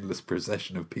has an endless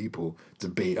procession of people to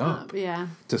beat up, Yeah.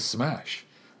 to smash.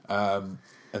 And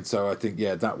so I think,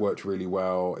 yeah, that worked really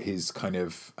well. His kind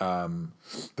of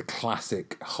the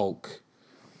classic Hulk,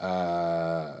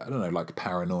 I don't know, like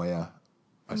paranoia,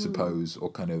 I suppose, or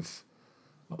kind of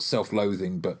not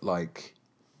self-loathing, but like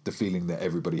the feeling that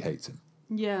everybody hates him.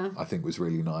 Yeah. I think was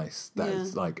really nice. That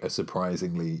is like a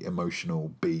surprisingly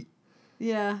emotional beat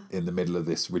Yeah. in the middle of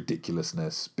this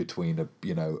ridiculousness between a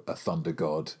thunder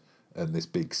god and this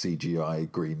big CGI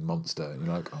green monster. And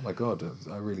you're like, oh my god,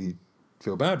 I really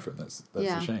feel bad for him. That's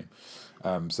a shame.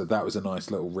 So that was a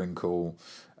nice little wrinkle.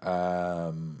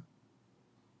 And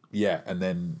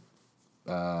then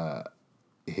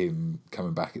him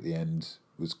coming back at the end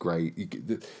was great.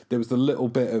 There was the little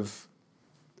bit of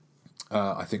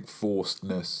I think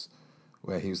forcedness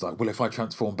where he was like, well, if I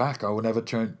transform back, I will never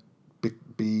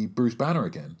be Bruce Banner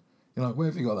again. You're like, where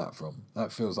have you got that from?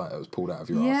 That feels like it was pulled out of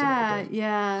your arse a little bit.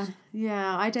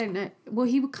 Yeah. I don't know. Well,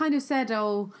 he kind of said,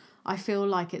 "Oh, I feel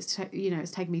like it's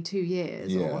taken me 2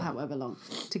 years or however long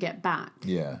to get back."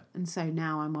 Yeah. And so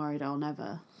now I'm worried I'll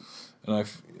never. And I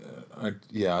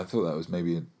thought that was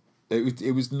maybe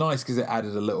it was nice because it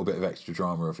added a little bit of extra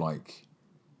drama of like,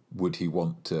 would he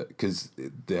want to? Because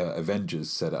the Avengers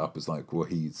set it up as like, well,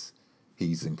 he's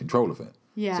in control of it.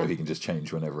 Yeah. So he can just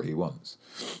change whenever he wants.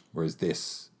 Whereas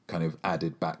this kind of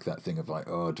added back that thing of like,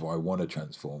 oh, do I want to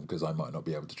transform? Because I might not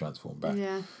be able to transform back.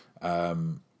 Yeah.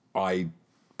 I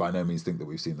by no means think that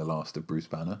we've seen the last of Bruce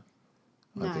Banner.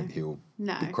 No. I think he'll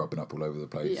No. be cropping up all over the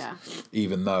place. Yeah.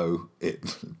 Even though it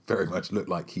very much looked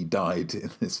like he died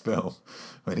in this film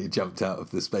when he jumped out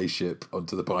of the spaceship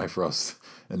onto the Bifrost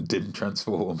and didn't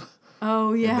transform.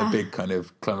 Oh yeah. In the big kind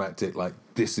of climactic, like,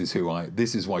 this is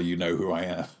why you know who I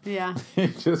am. Yeah. He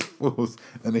just falls,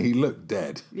 and he looked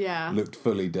dead. Yeah. Looked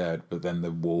fully dead, but then the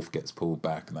wolf gets pulled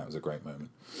back, and that was a great moment.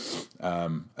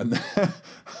 And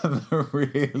the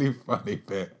really funny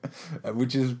bit,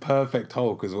 which is perfect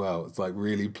Hulk as well, it's like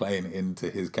really playing into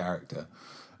his character,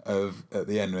 of at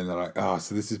the end when they're like,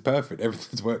 so this is perfect,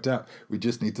 everything's worked out, we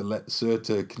just need to let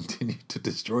Surtur continue to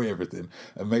destroy everything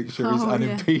and make sure he's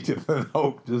unimpeded. And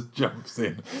Hulk just jumps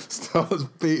in, starts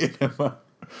beating him up.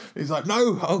 He's like,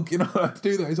 no, Hulk, you're not allowed to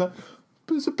do that. He's like,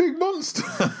 but it's a big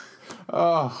monster.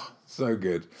 So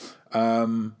good.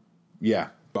 So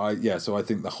I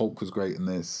think the Hulk was great in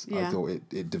this. Yeah. I thought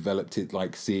it developed it,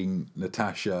 like seeing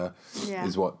Natasha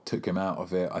is what took him out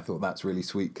of it. I thought that's really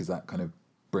sweet because that kind of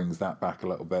brings that back a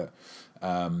little bit.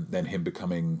 Then him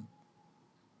becoming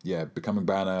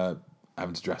Banner,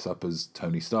 having to dress up as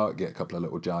Tony Stark, get a couple of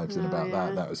little jibes in about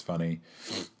that. That was funny.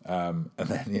 And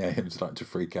then him starting to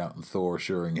freak out and Thor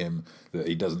assuring him that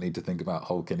he doesn't need to think about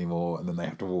Hulk anymore. And then they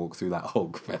have to walk through that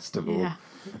Hulk festival. Yeah.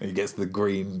 And he gets the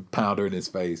green powder in his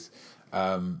face.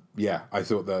 I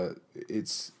thought that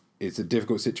it's a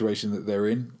difficult situation that they're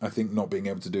in. I think not being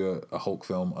able to do a Hulk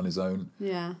film on his own.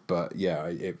 Yeah. But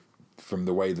from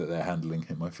the way that they're handling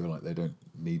him, I feel like they don't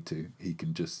need to. He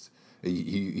can just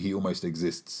he almost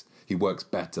exists. He works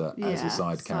better as a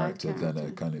side character than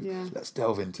a kind of let's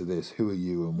delve into this. Who are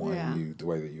you and why are you the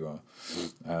way that you are?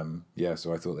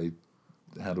 So I thought they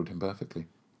handled him perfectly,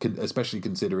 especially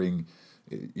considering,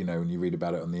 when you read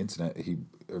about it on the internet, he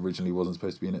originally wasn't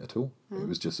supposed to be in it at all. It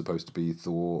was just supposed to be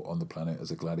Thor on the planet as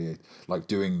a gladiator, like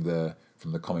doing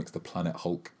from the comics, the Planet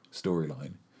Hulk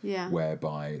storyline,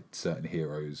 whereby certain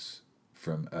heroes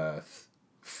from Earth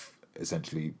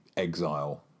essentially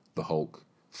exile the Hulk,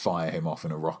 fire him off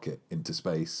in a rocket into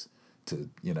space to,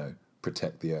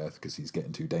 protect the Earth because he's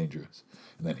getting too dangerous.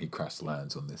 And then he crash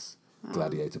lands on this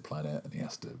gladiator planet and he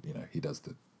has to, he does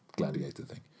the gladiator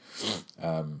thing.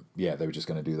 They were just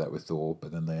going to do that with Thor,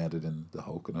 but then they added in the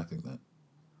Hulk, and I think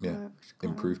that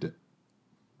improved it.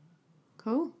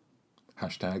 Cool.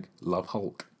 #love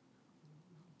Hulk.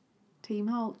 Team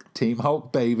Hulk. Team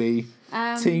Hulk, baby.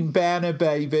 Team Banner,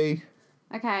 baby.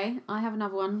 Okay, I have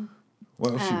another one.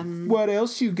 What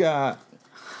else you got?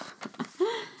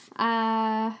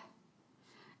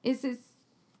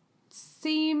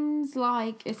 Seems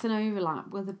like it's an overlap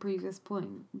with the previous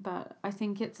point, but I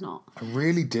think it's not. I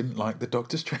really didn't like the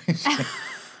Doctor Strange.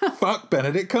 Fuck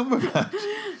Benedict Cumberbatch.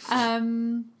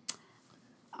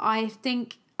 I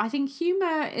think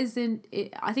humor isn't.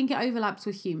 I think it overlaps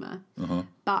with humor,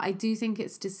 but I do think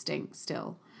it's distinct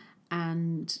still,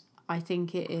 and I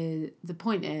think it is. The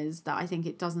point is that I think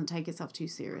it doesn't take itself too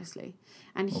seriously,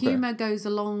 and humor goes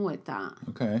along with that.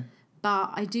 Okay.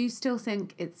 But I do still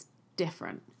think it's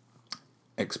different.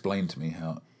 Explain to me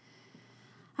how.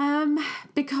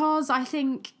 Because I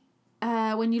think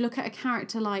when you look at a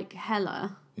character like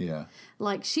Hela, yeah,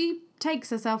 like she takes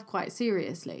herself quite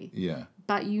seriously. Yeah.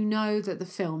 But you know that the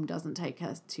film doesn't take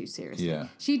her too seriously. Yeah.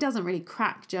 She doesn't really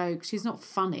crack jokes. She's not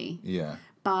funny. Yeah.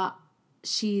 But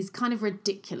she's kind of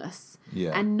ridiculous.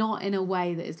 Yeah. And not in a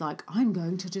way that is like, I'm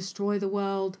going to destroy the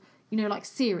world. You know, like,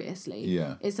 seriously.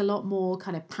 Yeah. It's a lot more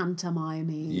kind of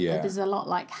pantomime-y. Yeah. It's a lot,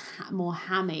 like, more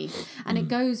hammy. And it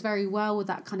goes very well with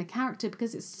that kind of character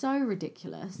because it's so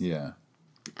ridiculous. Yeah.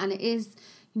 And it is,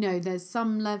 you know, there's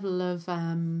some level of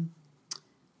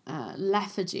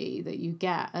lethargy that you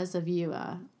get as a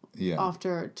viewer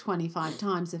after 25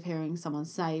 times of hearing someone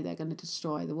say they're going to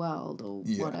destroy the world or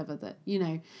whatever, that, you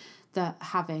know, that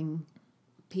having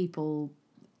people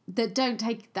that don't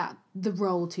take the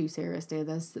role too seriously or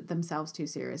themselves too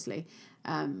seriously,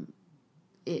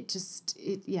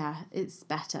 it's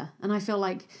better. And I feel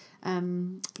like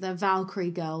the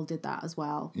Valkyrie girl did that as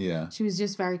well. Yeah. She was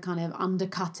just very kind of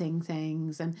undercutting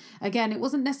things, and again, it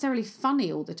wasn't necessarily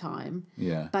funny all the time.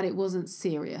 Yeah. But it wasn't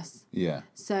serious. Yeah.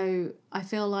 So I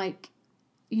feel like,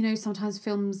 you know, sometimes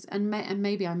films, and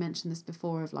maybe I mentioned this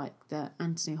before, of like the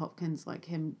Anthony Hopkins, like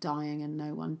him dying and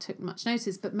no one took much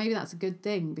notice, but maybe that's a good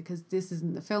thing because this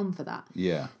isn't the film for that.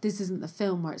 Yeah. This isn't the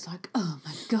film where it's like, oh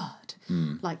my God.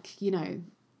 Like, you know,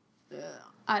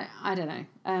 I don't know.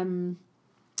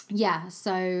 Yeah,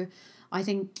 so I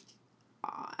think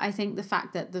the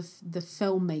fact that the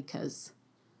filmmakers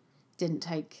didn't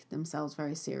take themselves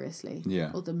very seriously,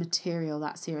 or the material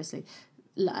that seriously,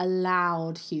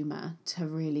 allowed humour to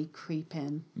really creep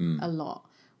in a lot.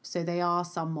 So they are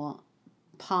somewhat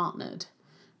partnered,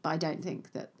 but I don't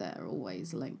think that they're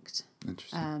always linked.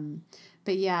 Interesting.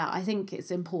 But yeah, I think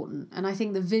it's important. And I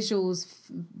think the visuals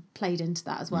played into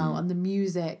that as well, and the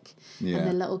music and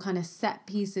the little kind of set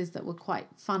pieces that were quite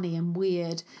funny and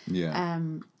weird. Yeah.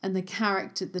 And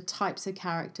the types of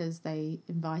characters they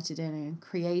invited in and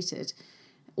created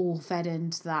all fed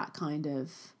into that kind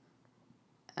of,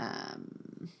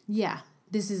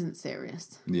 this isn't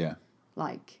serious. Yeah.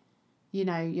 Like, you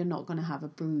know, you're not going to have a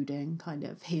brooding kind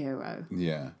of hero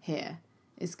here.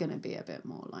 It's going to be a bit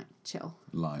more like chill.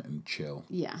 Light and chill.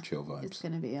 Yeah. Chill vibes. It's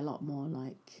going to be a lot more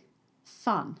like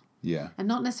fun. Yeah. And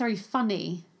not necessarily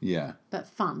funny. Yeah. But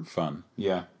fun. Fun.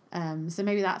 Yeah. So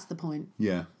maybe that's the point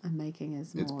Yeah. I'm making,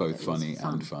 is more It's both that funny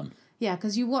fun. and fun. Yeah,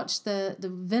 because you watch the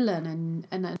villain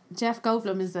and Jeff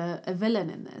Goldblum is a villain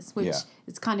in this, which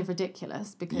is kind of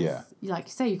ridiculous because, like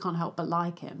you say, you can't help but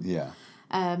like him. Yeah.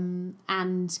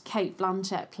 And Kate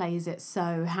Blanchett plays it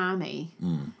so hammy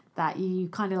that you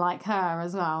kind of like her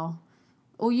as well.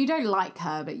 Or you don't like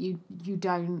her, but you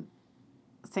don't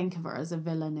think of her as a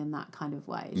villain in that kind of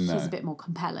way. No. She's a bit more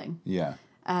compelling. Yeah.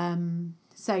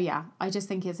 So yeah, I just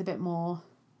think it's a bit more.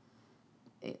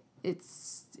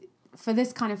 It's for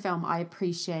this kind of film, I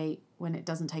appreciate when it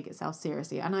doesn't take itself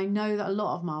seriously, and I know that a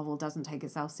lot of Marvel doesn't take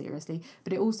itself seriously,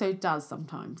 but it also does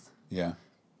sometimes. Yeah.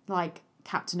 Like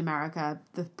Captain America,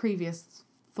 the previous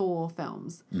Thor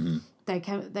films, they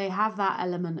have that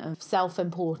element of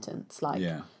self-importance. Like,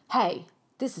 hey,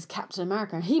 this is Captain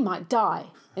America, and he might die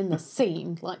in the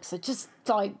scene. Like, so just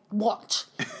like watch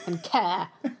and care.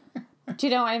 Do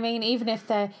you know what I mean? Even if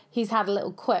he's had a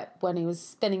little quip when he was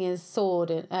spinning his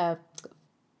sword in,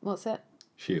 what's it?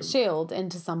 Shield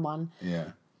into someone.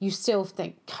 Yeah. You still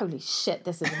think, holy shit,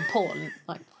 this is important.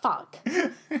 Like, fuck.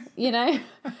 You know?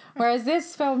 Whereas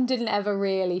this film didn't ever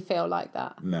really feel like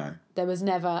that. No. There was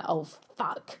never, oh,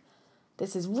 fuck.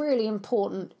 This is really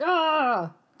important.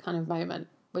 Ah! Kind of moment,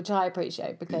 which I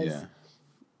appreciate because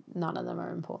none of them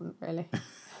are important, really.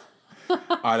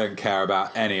 I don't care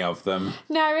about any of them.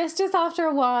 No, it's just after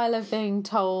a while of being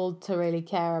told to really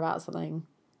care about something,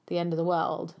 the end of the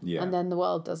world, and then the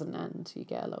world doesn't end, you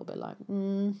get a little bit like,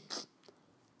 I'm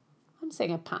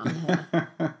seeing a pattern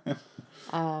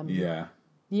here.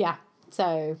 Yeah,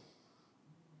 so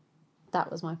that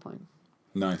was my point.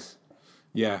 Nice.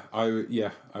 I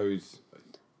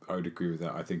would agree with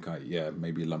that. I think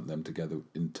maybe lump them together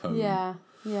in tone. Yeah.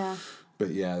 But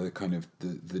the kind of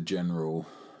the general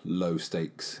low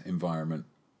stakes environment.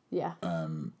 Yeah.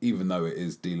 Even though it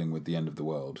is dealing with the end of the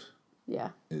world. Yeah.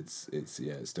 It's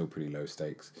still pretty low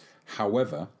stakes.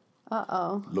 However,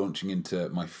 launching into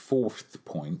my fourth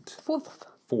point.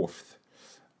 Fourth.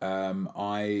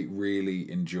 I really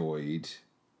enjoyed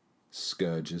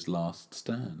Scourge's Last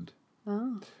Stand.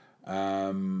 Oh.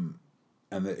 And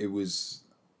that it was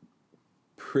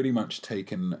pretty much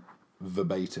taken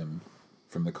verbatim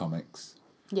from the comics.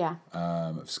 Yeah.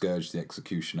 Of Scourge the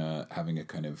Executioner having a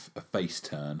kind of a face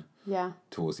turn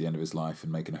towards the end of his life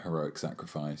and making a heroic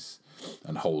sacrifice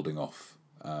and holding off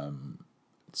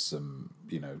some,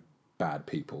 bad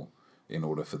people in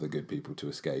order for the good people to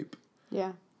escape.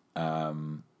 Yeah.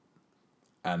 And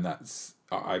that's,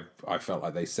 I felt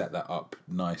like they set that up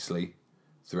nicely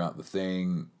throughout the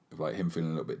thing, of like him feeling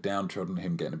a little bit downtrodden,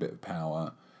 him getting a bit of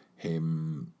power,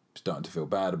 him starting to feel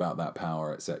bad about that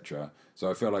power, etc. So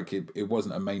I feel like it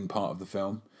wasn't a main part of the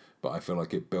film, but I feel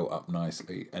like it built up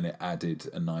nicely and it added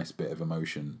a nice bit of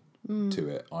emotion to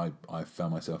it. I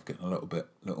found myself getting a little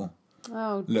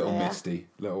misty,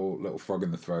 little frog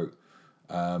in the throat.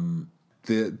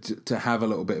 To have a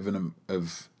little bit of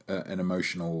an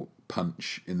emotional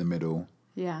punch in the middle,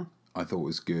 I thought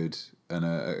was good, and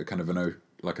a kind of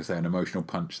an emotional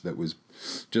punch that was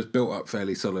just built up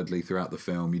fairly solidly throughout the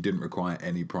film. You didn't require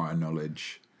any prior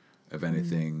knowledge of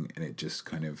anything, and it just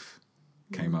kind of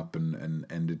came up and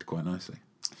ended quite nicely.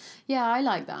 Yeah, I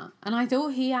like that. And I thought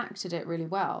he acted it really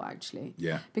well, actually.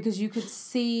 Yeah. Because you could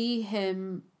see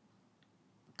him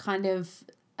kind of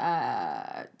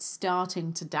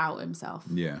starting to doubt himself.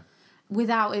 Yeah.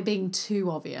 Without it being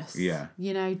too obvious. Yeah.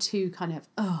 You know, too kind of,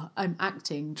 I'm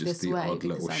acting just this the way odd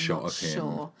because little I'm shot not of him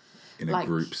sure. in a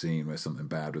group scene where something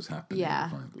bad was happening. Yeah,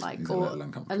 he's or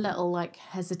uncomfortable. a little like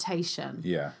hesitation.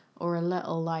 Yeah. Or a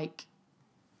little like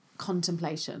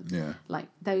contemplation. Yeah. Like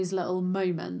those little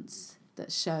moments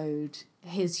that showed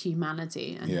his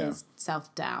humanity and his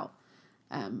self-doubt.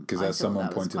 Because as someone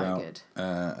pointed out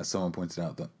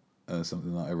that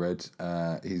something that I read,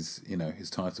 his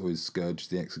title is Scourge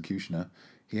the Executioner.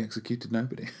 He executed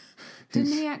nobody.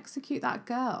 Didn't he execute that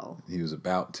girl? He was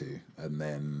about to, and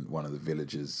then one of the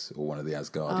villagers or one of the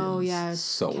Asgardians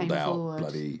sold out forward.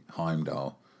 bloody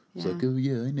Heimdall. It's Yeah. like, oh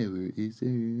yeah, I know where it is.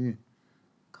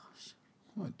 Gosh.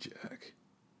 What a jerk.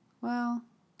 Well.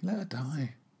 Let her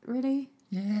die. Really?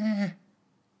 Yeah.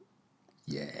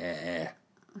 Yeah.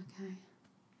 Okay.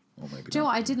 Or maybe Do you know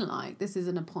not. what I didn't like? This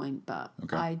isn't a point, but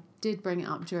Okay. I did bring it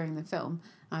up during the film.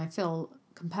 I feel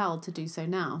compelled to do so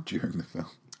now. During the film.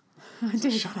 I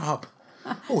did. Shut up.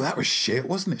 Oh, that was shit,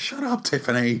 wasn't it? Shut up,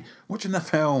 Tiffany. Watching the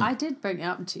film. I did bring it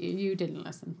up to you. You didn't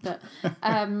listen. But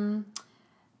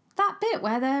that bit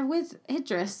where they're with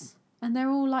Idris and they're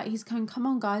all like, he's going, come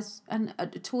on, guys. And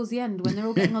towards the end, when they're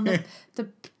all getting on the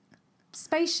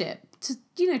spaceship to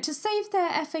save their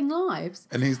effing lives.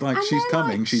 And he's like, And she's they're,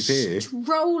 coming, like, she's here.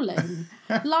 Strolling.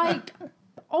 Like,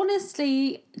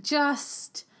 honestly,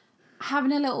 just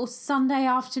having a little Sunday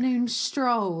afternoon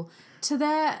stroll to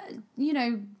their,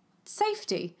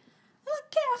 safety.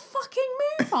 Like, get a fucking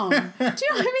move on. Do you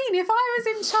know what I mean? If I was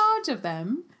in charge of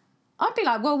them, I'd be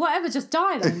like, well, whatever, just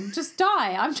die then. Just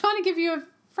die. I'm trying to give you a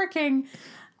freaking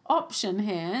option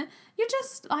here. You're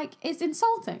just like, it's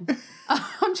insulting.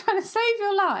 I'm trying to save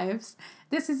your lives.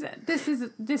 This is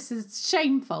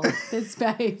shameful, this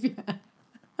behaviour.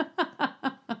 I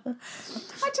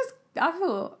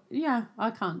thought, yeah,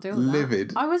 I can't deal with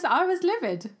Livid. that. I was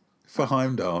livid. For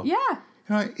Heimdall. Yeah.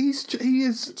 Like, he is Do you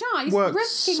know, he's worked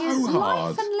risking so his hard.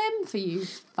 life and limb for you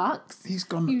fucks. He's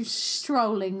gone You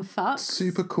strolling fucks.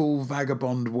 super cool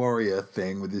vagabond warrior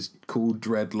thing with his cool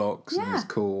dreadlocks and his Yeah.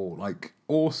 cool,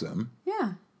 awesome.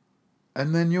 Yeah.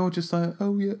 And then you're just like,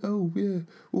 oh yeah,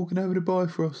 walking over to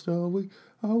Bifrost, are we?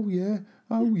 Oh yeah.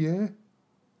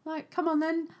 Like, come on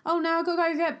then. Oh, now I've got to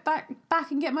go get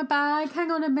back and get my bag.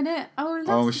 Hang on a minute. Oh,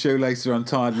 Oh, my that's shoelaces are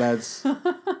untied, lads.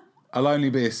 I'll only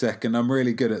be a second. I'm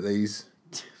really good at these.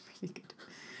 really good.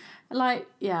 Like,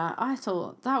 yeah, I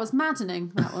thought that was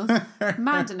maddening. That was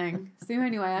maddening. It's the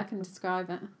only way I can describe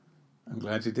it. I'm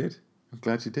glad you did.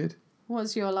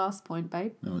 What's your last point,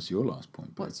 babe? That was your last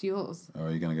point, babe. What's yours? Or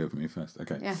are you going to go for me first?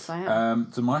 Okay. Yes, I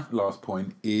am. So my last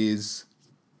point is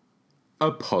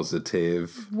a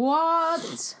positive.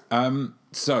 What?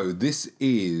 So this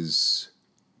is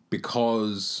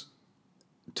because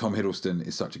Tom Hiddleston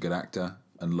is such a good actor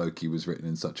and Loki was written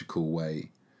in such a cool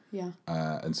way. Yeah.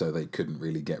 And so they couldn't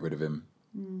really get rid of him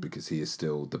because he is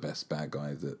still the best bad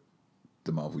guy that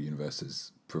the Marvel Universe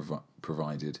has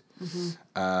provided.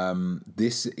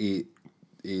 This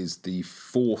is the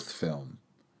fourth film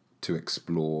to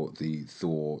explore the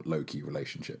Thor-Loki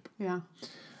relationship. Yeah.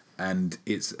 And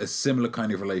it's a similar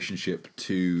kind of relationship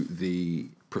to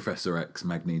the Professor X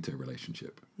Magneto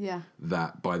relationship. Yeah.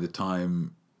 That by the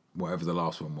time, whatever the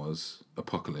last one was,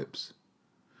 Apocalypse,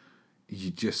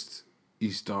 you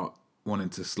start wanting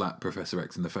to slap Professor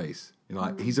X in the face. You're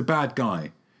like, he's a bad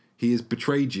guy. He has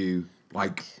betrayed you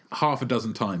like half a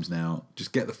dozen times now.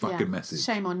 Just get the fucking message.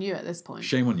 Shame on you at this point.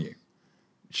 Shame on you.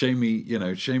 Shame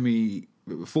me,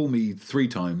 fool me 3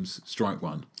 times, strike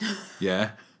 1.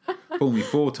 Yeah? Fool me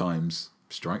 4 times,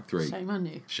 strike 3. Shame on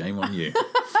you. Shame on you.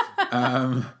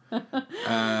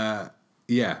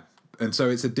 Yeah. And so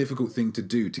it's a difficult thing to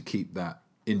do to keep that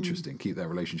interesting, keep that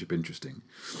relationship interesting.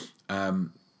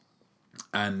 And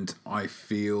I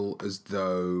feel as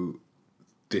though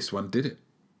this one did it.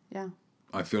 Yeah.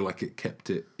 I feel like it kept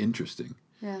it interesting.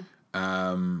 Yeah.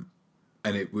 And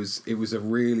it was a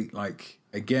really, like,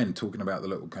 again, talking about the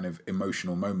little kind of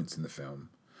emotional moments in the film,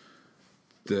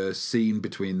 the scene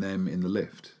between them in the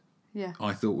lift, Yeah.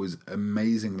 I thought was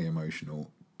amazingly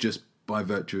emotional, just by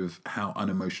virtue of how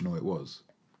unemotional it was.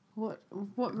 What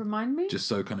remind me? Just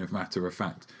so kind of matter of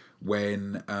fact.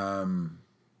 When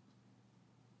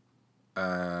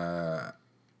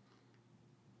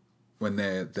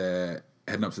they're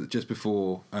heading up to just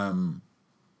before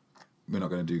we're not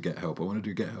going to do Get Help. I want to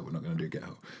do Get Help. We're not going to do Get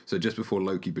Help. So just before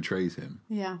Loki betrays him,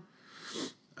 Yeah.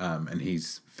 and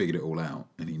he's figured it all out,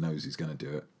 and he knows he's going to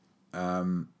do it.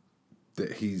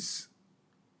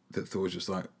 That Thor's just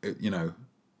like, you know,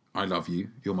 I love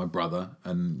you. You're my brother,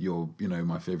 and you're, you know,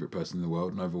 my favorite person in the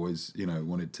world. And I've always, you know,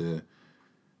 wanted to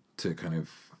kind of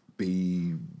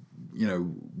be, you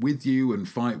know, with you and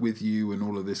fight with you and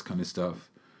all of this kind of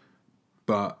stuff.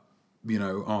 But, you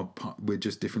know, we're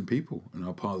just different people, and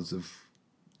our paths have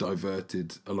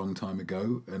diverted a long time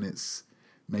ago, and it's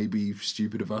maybe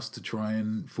stupid of us to try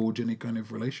and forge any kind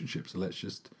of relationship. So let's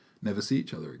just never see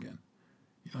each other again.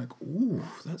 You're like, ooh,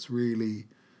 that's really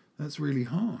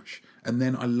harsh. And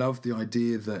then I love the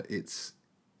idea that it's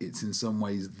in some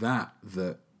ways that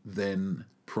then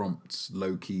prompts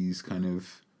Loki's kind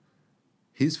of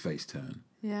his face turn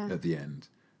at the end.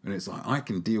 And it's like, I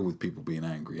can deal with people being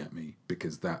angry at me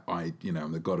because I'm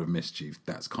the god of mischief.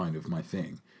 That's kind of my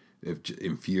thing, of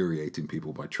infuriating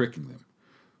people by tricking them.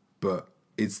 But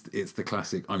it's the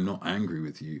classic, I'm not angry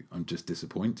with you, I'm just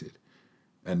disappointed.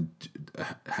 And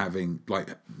having, like,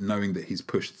 knowing that he's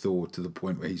pushed Thor to the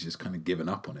point where he's just kind of given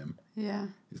up on him. Yeah.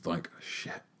 It's like,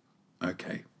 shit,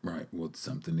 okay, right, well,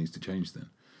 something needs to change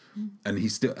then. And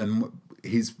he's still, and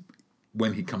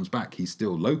when he comes back, he's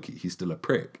still Loki. He's still a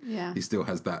prick. Yeah. He still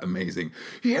has that amazing,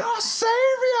 your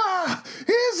savior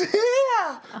is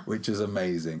here, which is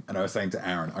amazing. And I was saying to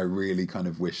Aaron, I really kind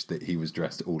of wish that he was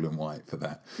dressed all in white for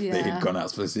that. Yeah. That he'd gone out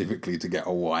specifically to get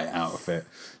a white outfit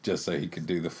just so he could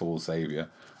do the full savior.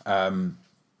 So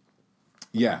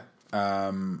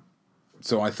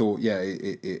I thought,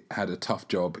 it had a tough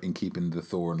job in keeping the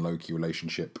Thor and Loki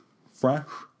relationship fresh.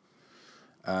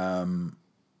 And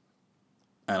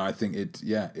I think it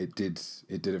did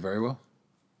it very well.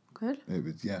 Good. It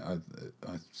was,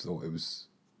 I thought it was,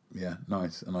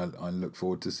 nice, and I look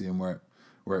forward to seeing where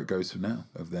it goes from now,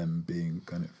 of them being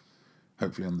kind of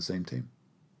hopefully on the same team.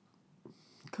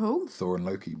 Cool. Thor and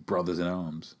Loki, brothers in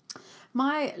arms.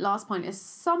 My last point is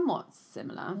somewhat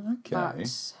similar, Okay. but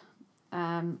it's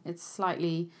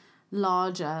slightly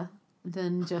larger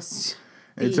than just.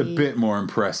 It's a bit more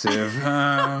impressive.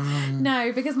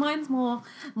 No, because mine's more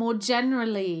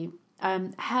generally,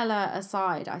 Hela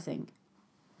aside, I think,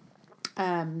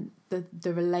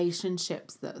 the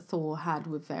relationships that Thor had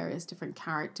with various different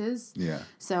characters. Yeah.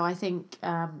 So I think,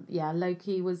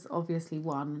 Loki was obviously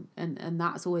one, and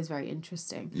that's always very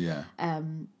interesting. Yeah.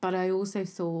 But I also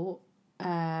thought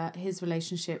his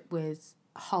relationship with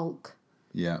Hulk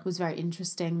was very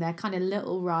interesting. Their kind of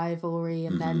little rivalry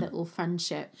and their little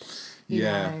friendship. You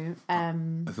know. I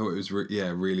thought it was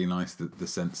really nice, that the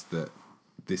sense that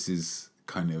this is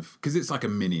kind of, because it's like a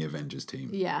mini Avengers team.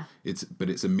 Yeah. It's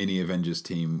a mini Avengers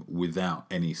team without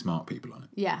any smart people on it.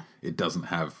 Yeah. It doesn't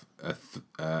have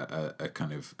a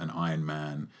kind of an Iron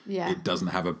Man. Yeah. It doesn't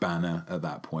have a Banner at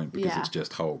that point because Yeah. it's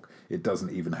just Hulk. It doesn't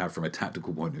even have, from a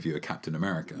tactical point of view, a Captain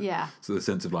America. Yeah. So the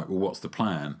sense of like, well, what's the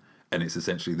plan? And it's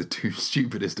essentially the two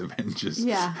stupidest Avengers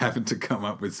having to come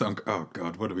up with some, oh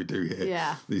God, what do we do here?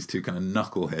 Yeah. These two kind of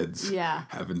knuckleheads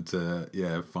having to,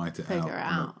 fight it Figure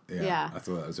out. it out. I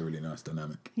thought that was a really nice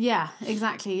dynamic. Yeah,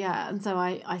 exactly. Yeah. And so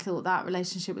I thought that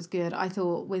relationship was good. I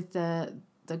thought with the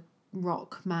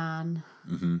rock man,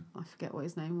 I forget what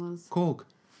his name was. Korg.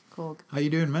 How you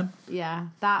doing, man? Yeah,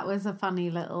 that was a funny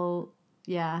little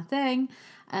thing.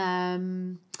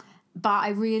 But I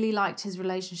really liked his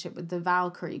relationship with the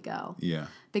Valkyrie girl. Yeah.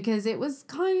 Because it was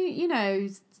kind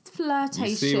of,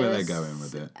 flirtatious. You see where they're going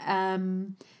with it.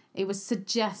 It was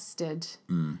suggested,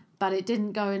 but it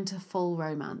didn't go into full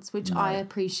romance, which I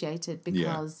appreciated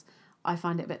because I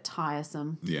find it a bit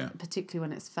tiresome, particularly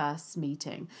when it's first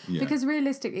meeting. Yeah. Because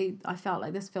realistically, I felt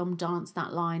like this film danced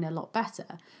that line a lot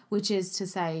better, which is to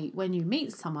say, when you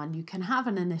meet someone, you can have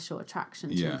an initial attraction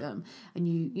to them, and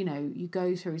you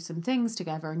go through some things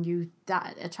together, and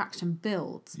that attraction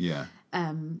builds. Yeah.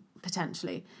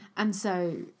 Potentially. And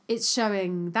so it's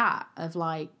showing that of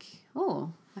like,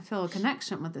 oh, I feel a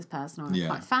connection with this person, or I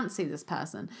quite fancy this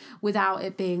person, without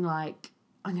it being like,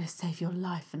 I'm going to save your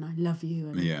life and I love you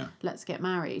and Yeah. let's get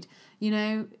married. You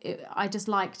know, I just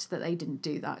liked that they didn't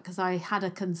do that because I had a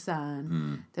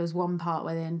concern. There was one part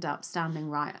where they ended up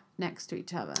standing right next to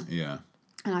each other. Yeah.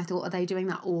 And I thought, are they doing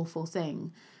that awful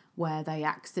thing where they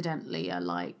accidentally are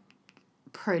like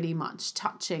pretty much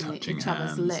touching each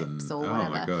other's lips or whatever? Oh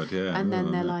my God, yeah. And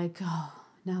then they're like, oh,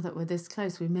 now that we're this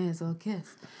close, we may as well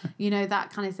kiss. You know, that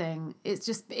kind of thing. It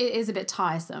is a bit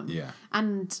tiresome. Yeah.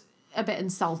 And a bit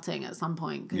insulting at some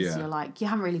point because you're like, you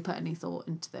haven't really put any thought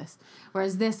into this.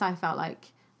 Whereas this, I felt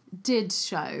like, did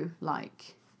show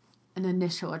like an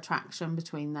initial attraction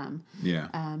between them. Yeah.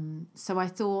 So I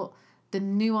thought the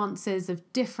nuances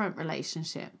of different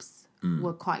relationships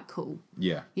were quite cool.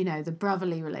 Yeah. You know, the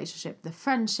brotherly relationship, the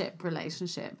friendship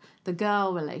relationship, the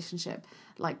girl relationship.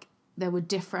 Like, there were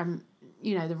different,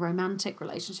 you know, the romantic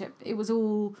relationship.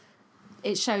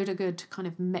 It showed a good kind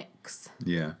of mix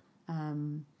Yeah.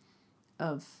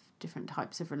 of different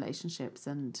types of relationships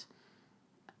and,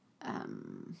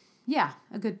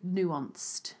 a good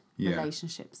nuanced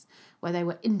relationships where they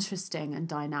were interesting and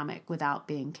dynamic without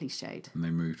being cliched. And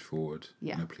they moved forward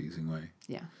Yeah. in a pleasing way.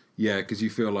 Yeah. Yeah, because you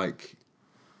feel like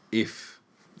if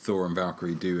Thor and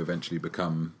Valkyrie do eventually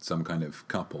become some kind of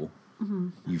couple,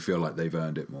 you feel like they've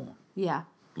earned it more. Yeah.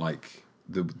 Like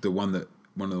one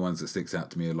of the ones that sticks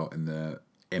out to me a lot in the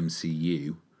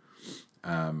MCU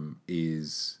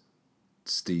is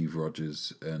Steve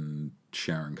Rogers and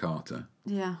Sharon Carter.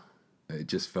 Yeah. It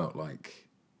just felt like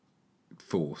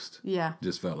forced. Yeah.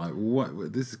 Just felt like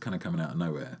what? This is kind of coming out of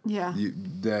nowhere. Yeah.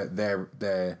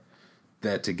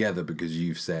 They're together because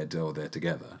you've said, oh, they're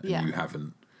together, and Yeah. you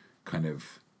haven't kind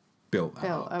of built that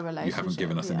up. A relationship. You haven't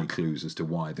given us any yeah. clues as to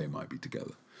why they might be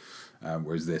together.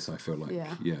 Whereas this, I feel like,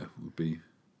 would be.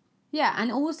 Yeah,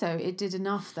 and also it did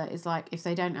enough that it's like if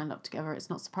they don't end up together, it's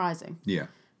not surprising. Yeah.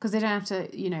 Because they don't have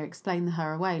to, you know, explain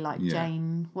her away like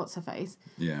Jane, what's her face,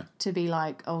 Yeah. to be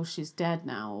like, oh, she's dead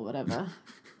now or whatever.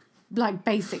 Like,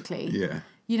 basically. Yeah.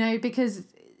 You know, because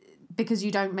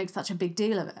you don't make such a big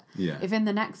deal of it. Yeah. If in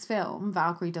the next film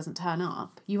Valkyrie doesn't turn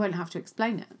up, you won't have to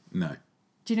explain it. No.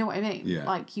 Do you know what I mean? Yeah.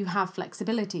 Like, you have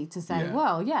flexibility to say, Yeah.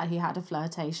 well, yeah, he had a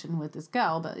flirtation with this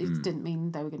girl, but it didn't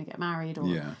mean they were going to get married or,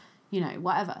 you know,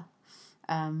 whatever.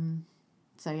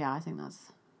 So, yeah, I think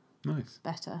that's Nice.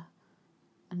 better.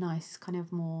 A nice kind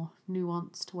of more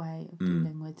nuanced way of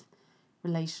dealing with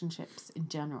relationships in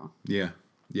general. Yeah.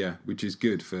 Yeah. Which is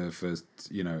good for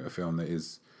you know, a film that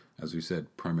is, as we said,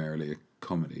 primarily a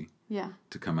comedy. Yeah.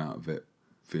 To come out of it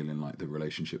feeling like the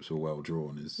relationships were well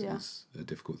drawn is a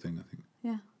difficult thing, I think.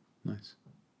 Yeah. Nice.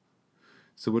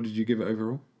 So what did you give it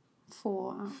overall?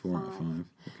 4 out of 4 out of 5.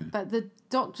 Okay. But the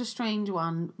Doctor Strange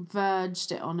one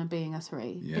verged it on being a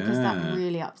 3 because that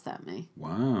really upset me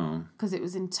Wow. because it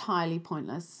was entirely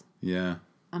pointless. Yeah.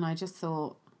 And I just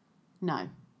thought, no,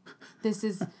 this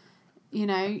is, you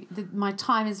know, my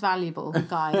time is valuable,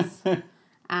 guys.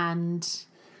 And,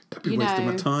 Don't be you wasting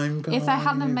know, my time, guys. if they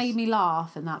hadn't have made me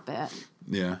laugh in that bit,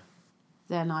 Yeah.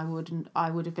 then I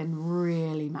would have been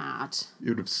really mad. You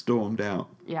would have stormed out.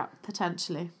 Yeah,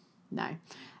 potentially. No.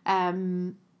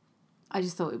 I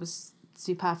just thought it was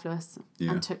superfluous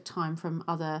and took time from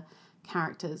other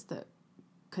characters that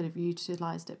could have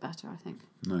utilised it better, I think.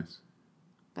 Nice.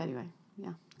 But anyway,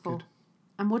 yeah, 4. Good.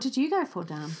 And what did you go for,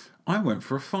 Dan? I went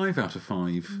for a 5 out of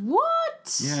 5.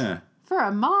 What? Yeah. For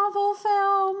a Marvel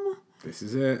film? This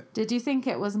is it. Did you think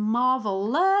it was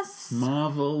marvellous?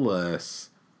 Marvellous.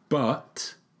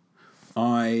 But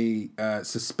I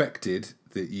suspected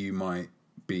that you might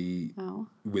be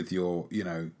with your, you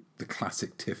know, the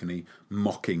classic Tiffany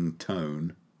mocking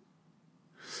tone.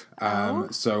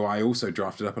 So I also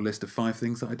drafted up a list of 5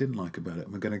 things that I didn't like about it.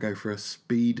 And we're going to go for a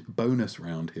speed bonus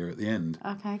round here at the end.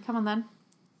 Okay, come on then.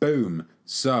 Boom.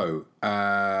 So,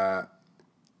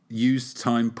 used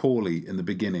time poorly in the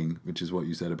beginning, which is what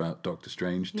you said about Doctor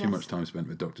Strange. Yes. Too much time spent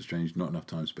with Doctor Strange, not enough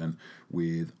time spent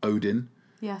with Odin.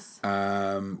 Yes.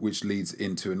 Which leads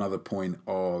into another point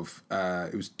of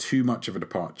it was too much of a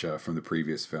departure from the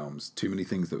previous films. Too many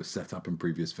things that were set up in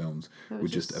previous films were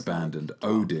just abandoned.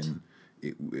 Odin,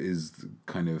 it is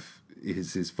kind of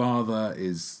his father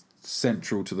is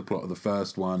central to the plot of the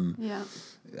first one. Yeah.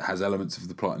 It has elements of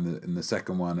the plot in the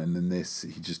second one, and in this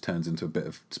he just turns into a bit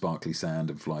of sparkly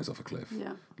sand and flies off a cliff.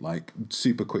 Yeah. Like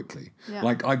super quickly. Yeah.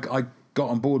 Like I got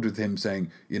on board with him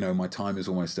saying, you know, my time is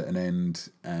almost at an end,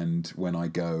 and when I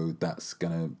go, that's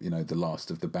gonna, you know, the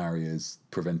last of the barriers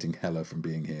preventing Hela from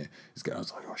being here. I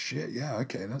was like, oh shit, yeah,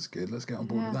 okay, that's good. Let's get on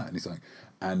board with that. And he's like,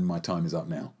 and my time is up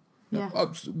now. Yeah.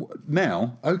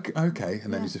 Now, okay,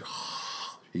 and then he said,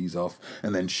 he's off,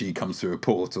 and then she comes through a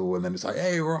portal, and then it's like,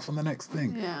 hey, we're off on the next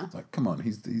thing. Yeah. It's like, come on, he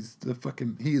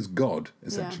is God,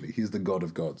 essentially. Yeah. He's the God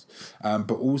of gods.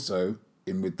 But also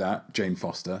with that, Jane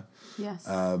Foster, yes,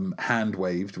 hand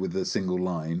waved with a single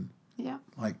line. Yeah.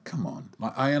 Like, come on.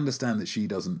 Like, I understand that she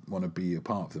doesn't want to be a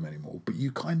part of them anymore, but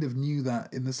you kind of knew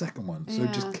that in the second one. So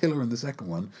just kill her in the second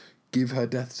one, give her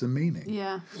death some meaning.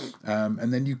 Yeah.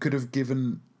 And then you could have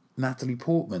given Natalie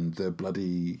Portman the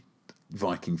bloody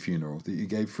Viking funeral that you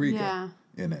gave Frigga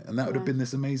in it. And that would have been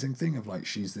this amazing thing of like,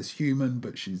 she's this human,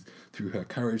 but she's through her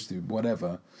courage, through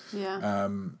whatever. Yeah.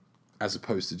 As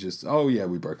opposed to just, oh yeah,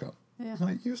 we broke up. Yeah.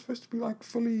 Like, you were supposed to be like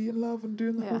fully in love and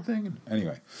doing the whole thing. And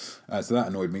anyway, so that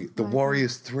annoyed me. The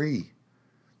Warriors 3.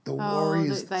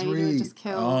 Warriors 3. Just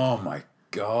killed. Oh my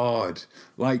God.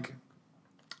 Like,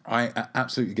 I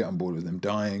absolutely get on board with them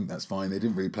dying. That's fine. They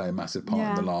didn't really play a massive part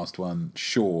in the last one.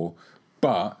 Sure.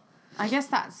 But I guess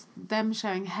that's them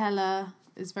showing Hela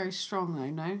is very strong though,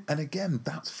 no? And again,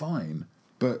 that's fine.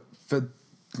 But for,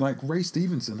 like, Ray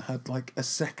Stevenson had like a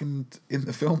second in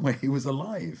the film where he was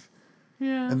alive.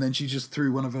 Yeah. And then she just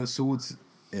threw one of her swords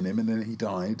in him, and then he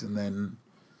died. And then,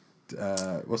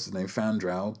 what's his name?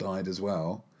 Fandral died as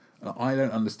well. I don't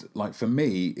understand. Like, for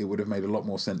me, it would have made a lot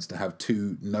more sense to have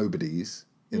two nobodies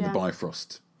in the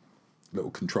Bifrost little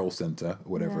control center,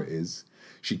 or whatever it is.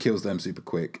 She kills them super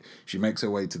quick. She makes her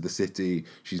way to the city.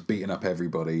 She's beating up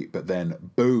everybody. But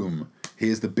then, boom,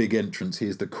 here's the big entrance.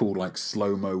 Here's the cool, like,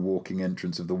 slow-mo walking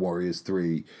entrance of the Warriors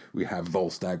 3. We have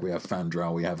Volstagg, we have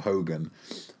Fandral, we have Hogun.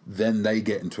 Then they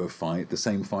get into a fight, the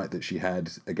same fight that she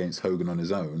had against Hogun on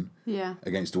his own,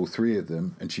 against all three of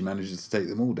them, and she manages to take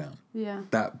them all down. Yeah.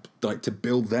 That, like, to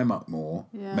build them up more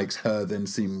makes her then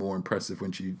seem more impressive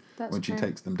when she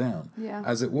takes them down. Yeah.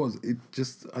 As it was, it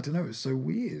just, I don't know, it was so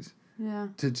weird. Yeah.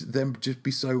 To them just be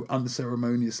so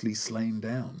unceremoniously slain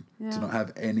down. Yeah. To not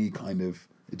have any kind of...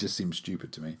 It just seems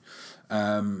stupid to me.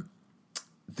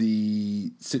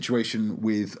 The situation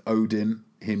with Odin,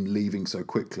 him leaving so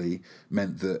quickly,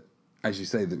 meant that, as you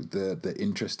say, the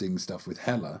interesting stuff with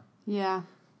Hela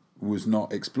was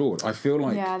not explored. I feel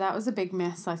like... Yeah, that was a big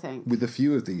miss, I think. With a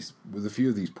few of these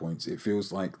points, it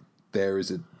feels like there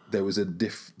is a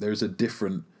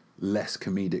different, less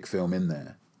comedic film in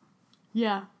there.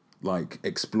 Yeah. Like,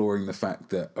 exploring the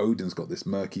fact that Odin's got this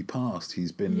murky past.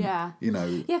 He's been, you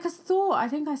know... Yeah, because Thor, I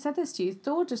think I said this to you,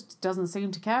 Thor just doesn't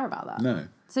seem to care about that. No.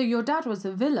 So your dad was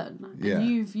a villain,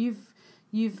 and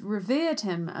you've revered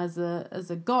him as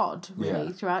a god,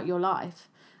 really, throughout your life.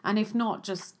 And if not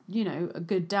just, you know, a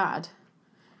good dad.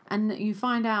 And you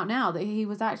find out now that he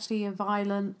was actually a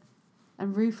violent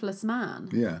and ruthless man.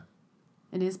 Yeah.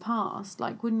 In his past,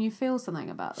 like, wouldn't you feel something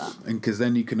about that? And because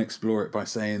then you can explore it by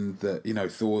saying that, you know,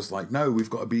 Thor's like, no, we've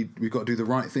got to do the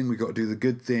right thing, we've got to do the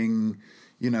good thing,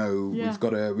 you know, we've got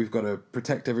to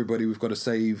protect everybody, we've got to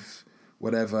save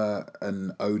whatever.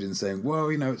 And Odin saying,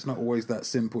 well, you know, it's not always that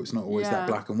simple, it's not always that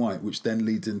black and white, which then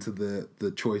leads into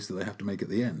the choice that they have to make at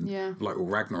the end. Yeah. Like, well,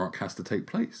 Ragnarok has to take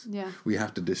place. Yeah. We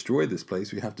have to destroy this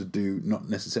place, we have to do not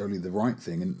necessarily the right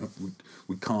thing, and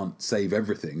we can't save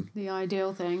everything. The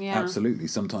ideal thing, yeah. Absolutely.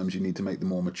 Sometimes you need to make the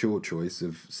more mature choice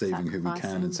of saving who we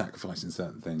can and sacrificing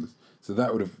certain things. So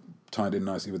that would have tied in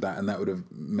nicely with that, and that would have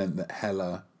meant that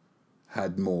Hela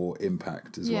had more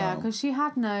impact as well. Yeah, because she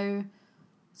had no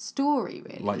story,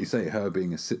 really. Like you say, her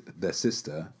being their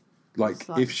sister, like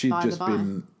if she'd just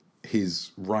been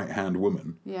his right-hand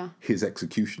woman, his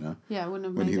executioner, wouldn't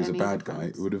have when made he was a any bad difference. guy,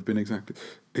 it would have been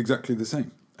exactly the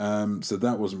same. So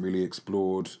that wasn't really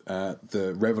explored.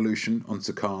 The revolution on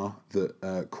Sakaar that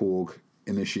Korg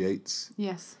initiates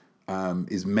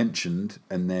is mentioned,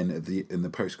 and then in the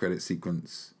post-credit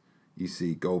sequence, you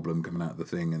see Goldblum coming out of the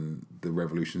thing and the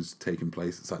revolution's taking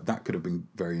place. It's like, that could have been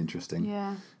very interesting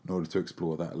in order to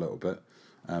explore that a little bit.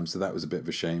 So that was a bit of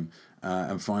a shame.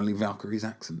 And finally, Valkyrie's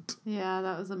accent. Yeah,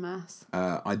 that was a mess.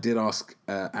 I did ask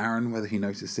Aaron whether he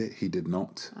noticed it. He did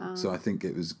not. So I think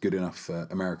it was good enough for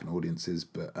American audiences,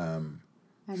 but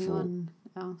anyone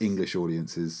else? English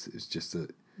audiences, it's just a...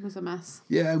 It was a mess.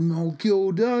 Yeah, oh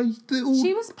God,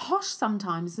 she was posh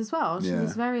sometimes as well. She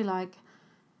was very like,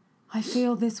 I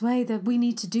feel this way that we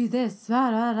need to do this,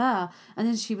 blah, blah, blah. And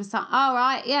then she was like, all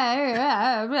right,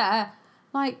 yeah.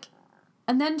 Like,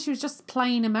 and then she was just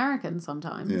plain American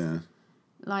sometimes. Yeah.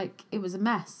 Like, it was a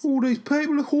mess. All these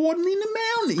people are hiding in the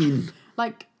mountain.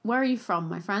 Like, where are you from,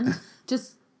 my friend?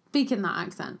 Just speak in that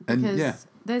accent.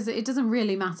 Because it doesn't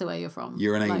really matter where you're from.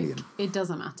 You're an alien. It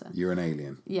doesn't matter. You're an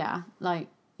alien. Yeah, like,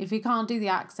 if you can't do the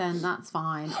accent, that's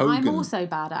fine. Hogan. I'm also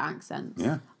bad at accents.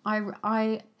 Yeah.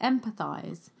 I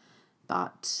empathise,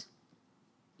 but,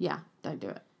 yeah, don't do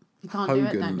it. If you can't do it,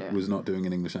 don't Hogan do it. was not doing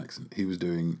an English accent. He was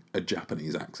doing a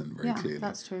Japanese accent very clearly.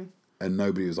 That's true. And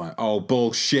nobody was like, "Oh,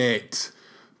 bullshit.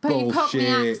 Put your bullshit.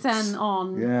 Cockney accent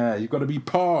on. Yeah, you've got to be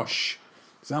posh.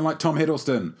 Sound like Tom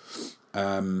Hiddleston."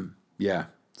 Yeah.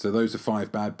 So those are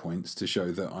 5 bad points to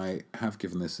show that I have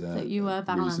given this That you were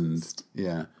balanced.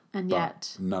 Yeah. And but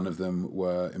yet... none of them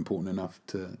were important enough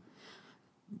to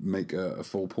make a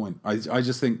full point. I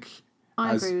just think...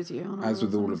 I agree with you. As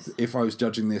with all of... If I was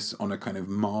judging this on a kind of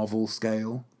Marvel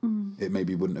scale, it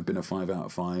maybe wouldn't have been a 5 out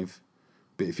of 5.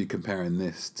 But if you're comparing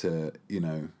this to,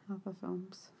 other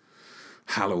films,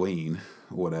 Halloween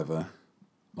or whatever,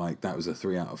 like that was a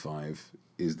 3 out of 5.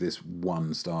 Is this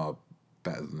 1 star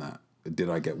better than that?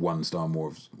 Did I get 1 star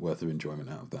more worth of enjoyment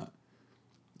out of that?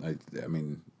 I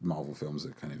mean, Marvel films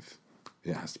are kind of...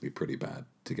 It has to be pretty bad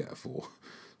to get a 4,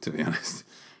 to be honest.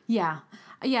 Yeah.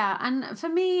 And for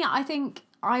me, I think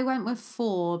I went with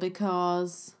 4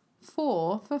 because...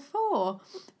 4 for 4.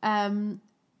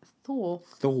 Thor.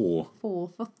 4 for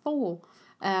Thor.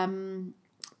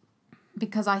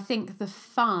 Because I think the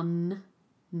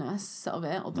funness of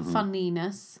it, or the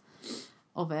funniness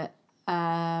of it,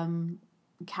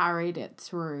 carried it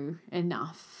through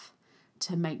enough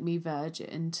to make me verge it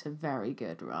into very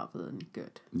good rather than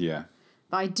good. Yeah.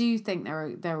 But I do think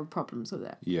there were problems with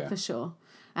it. Yeah. For sure.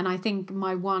 And I think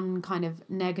my one kind of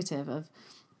negative of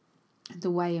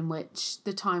the way in which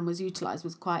the time was utilised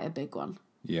was quite a big one.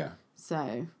 Yeah.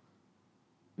 So,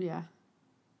 yeah.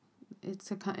 It's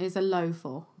a low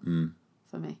 4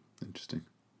 for me. Interesting.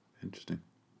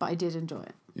 But I did enjoy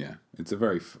it. Yeah. It's a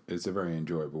very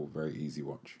enjoyable, very easy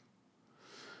watch.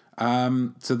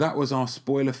 So that was our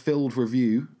spoiler-filled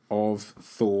review of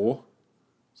Thor.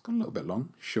 It's gone a little bit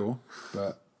long, sure,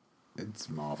 but it's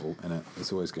Marvel, innit?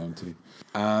 It's always going to.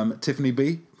 Tiffany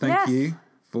B, thank you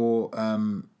for,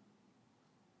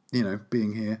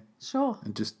 being here. Sure.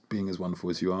 And just being as wonderful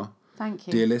as you are. Thank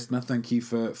you. Dear listener, thank you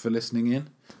for listening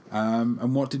in.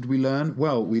 And what did we learn?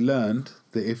 Well, we learned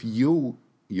that if Yo.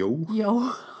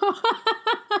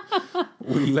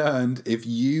 we learned if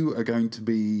you are going to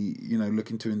be,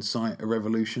 looking to incite a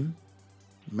revolution,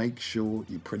 make sure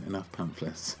you print enough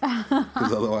pamphlets.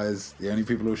 Because otherwise, the only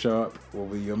people who'll show up will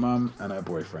be your mum and her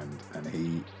boyfriend, and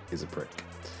he is a prick.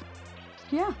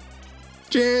 Yeah.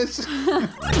 Cheers!